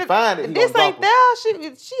then once he find it, he this gonna ain't there.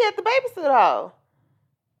 She at the babysitter house.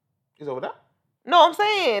 It's over there. No, I'm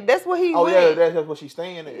saying that's what he. Oh went. yeah, that's what she's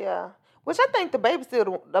staying at. Yeah. Which I think the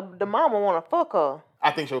babysitter, the mama want to fuck her.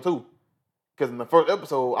 I think so too. Because in the first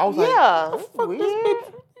episode, I was like, what the fuck this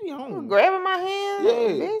bitch? Grabbing my hand. Yeah.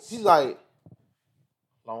 Bitch. She's like,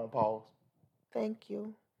 long pause. Thank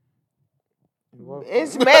you. And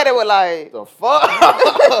she mad at her like, the fuck?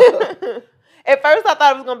 At first, I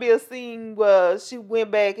thought it was going to be a scene where she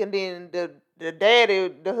went back and then the daddy,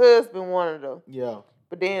 the husband wanted her. Yeah.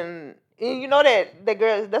 But then, and you know that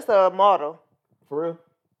girl, that's her model. For real?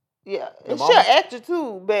 Yeah. And she an actor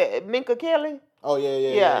too, but Minka Kelly. Oh,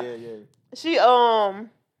 yeah. She gonna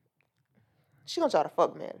try to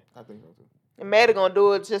fuck Maddie. I think so too. And Maddie gonna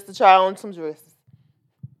do it just to try on some dresses.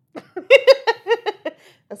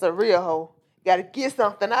 That's a real hoe. Gotta get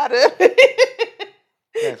something out of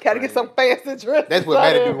it. Gotta get some fancy dresses. That's what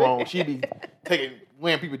Maddie do wrong. She be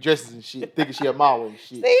wearing people's dresses and shit, thinking she a model and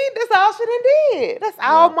shit. See, that's all she done did. That's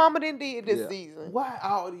all Mama done did this season. Why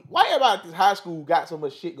everybody at this high school got so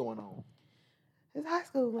much shit going on? It's high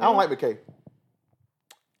school, man. I don't like McKay.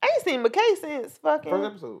 I ain't seen McKay since fucking first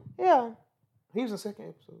episode. Yeah. He was in the second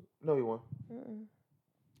episode. No, he wasn't.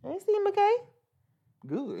 I ain't seen McKay.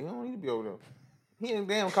 Good. He don't need to be over there. He in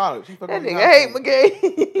damn college. He that nigga hate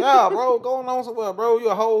McKay. Yeah, bro. Going on somewhere, bro. You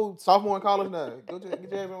a whole sophomore in college now. Go get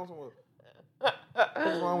your ass on somewhere.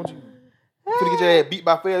 What's wrong with you? You finna get your ass beat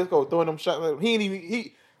by Fez. Go throwing them shots at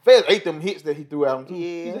him. Fez ate them hits that he threw at him too.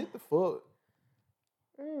 Yeah. He's like, the fuck?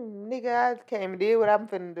 Nigga, I came and did what I'm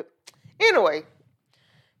finna do. Anyway.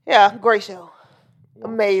 Yeah, great show.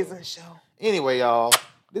 Amazing show. Anyway, y'all.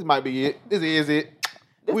 This might be it. This is it.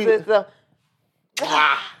 This is the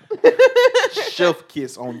chef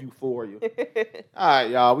kiss on Euphoria. All right,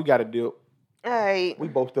 y'all. We got to dip. All right. We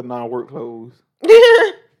both still non work clothes.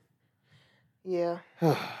 Yeah.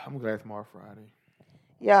 I'm glad tomorrow Friday.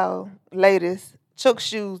 Y'all, ladies, Chuck's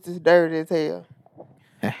shoes is dirty as hell.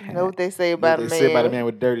 You know what they say about a man? They say about a man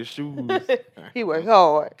with dirty shoes. He works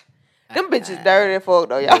hard. Them bitches dirty as fuck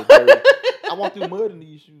though, y'all. I walk through mud in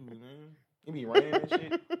these shoes, man. It be raining and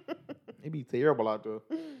shit. It be terrible out there.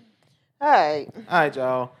 All right,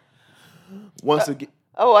 y'all. Once again.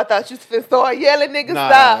 Oh, I thought you was start yelling, nigga.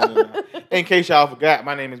 Stop. Nah. In case y'all forgot,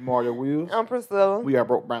 my name is Mario Wills. I'm Priscilla. We are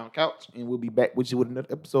Broke Brown Couch, and we'll be back with you with another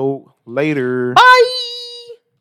episode later. Bye.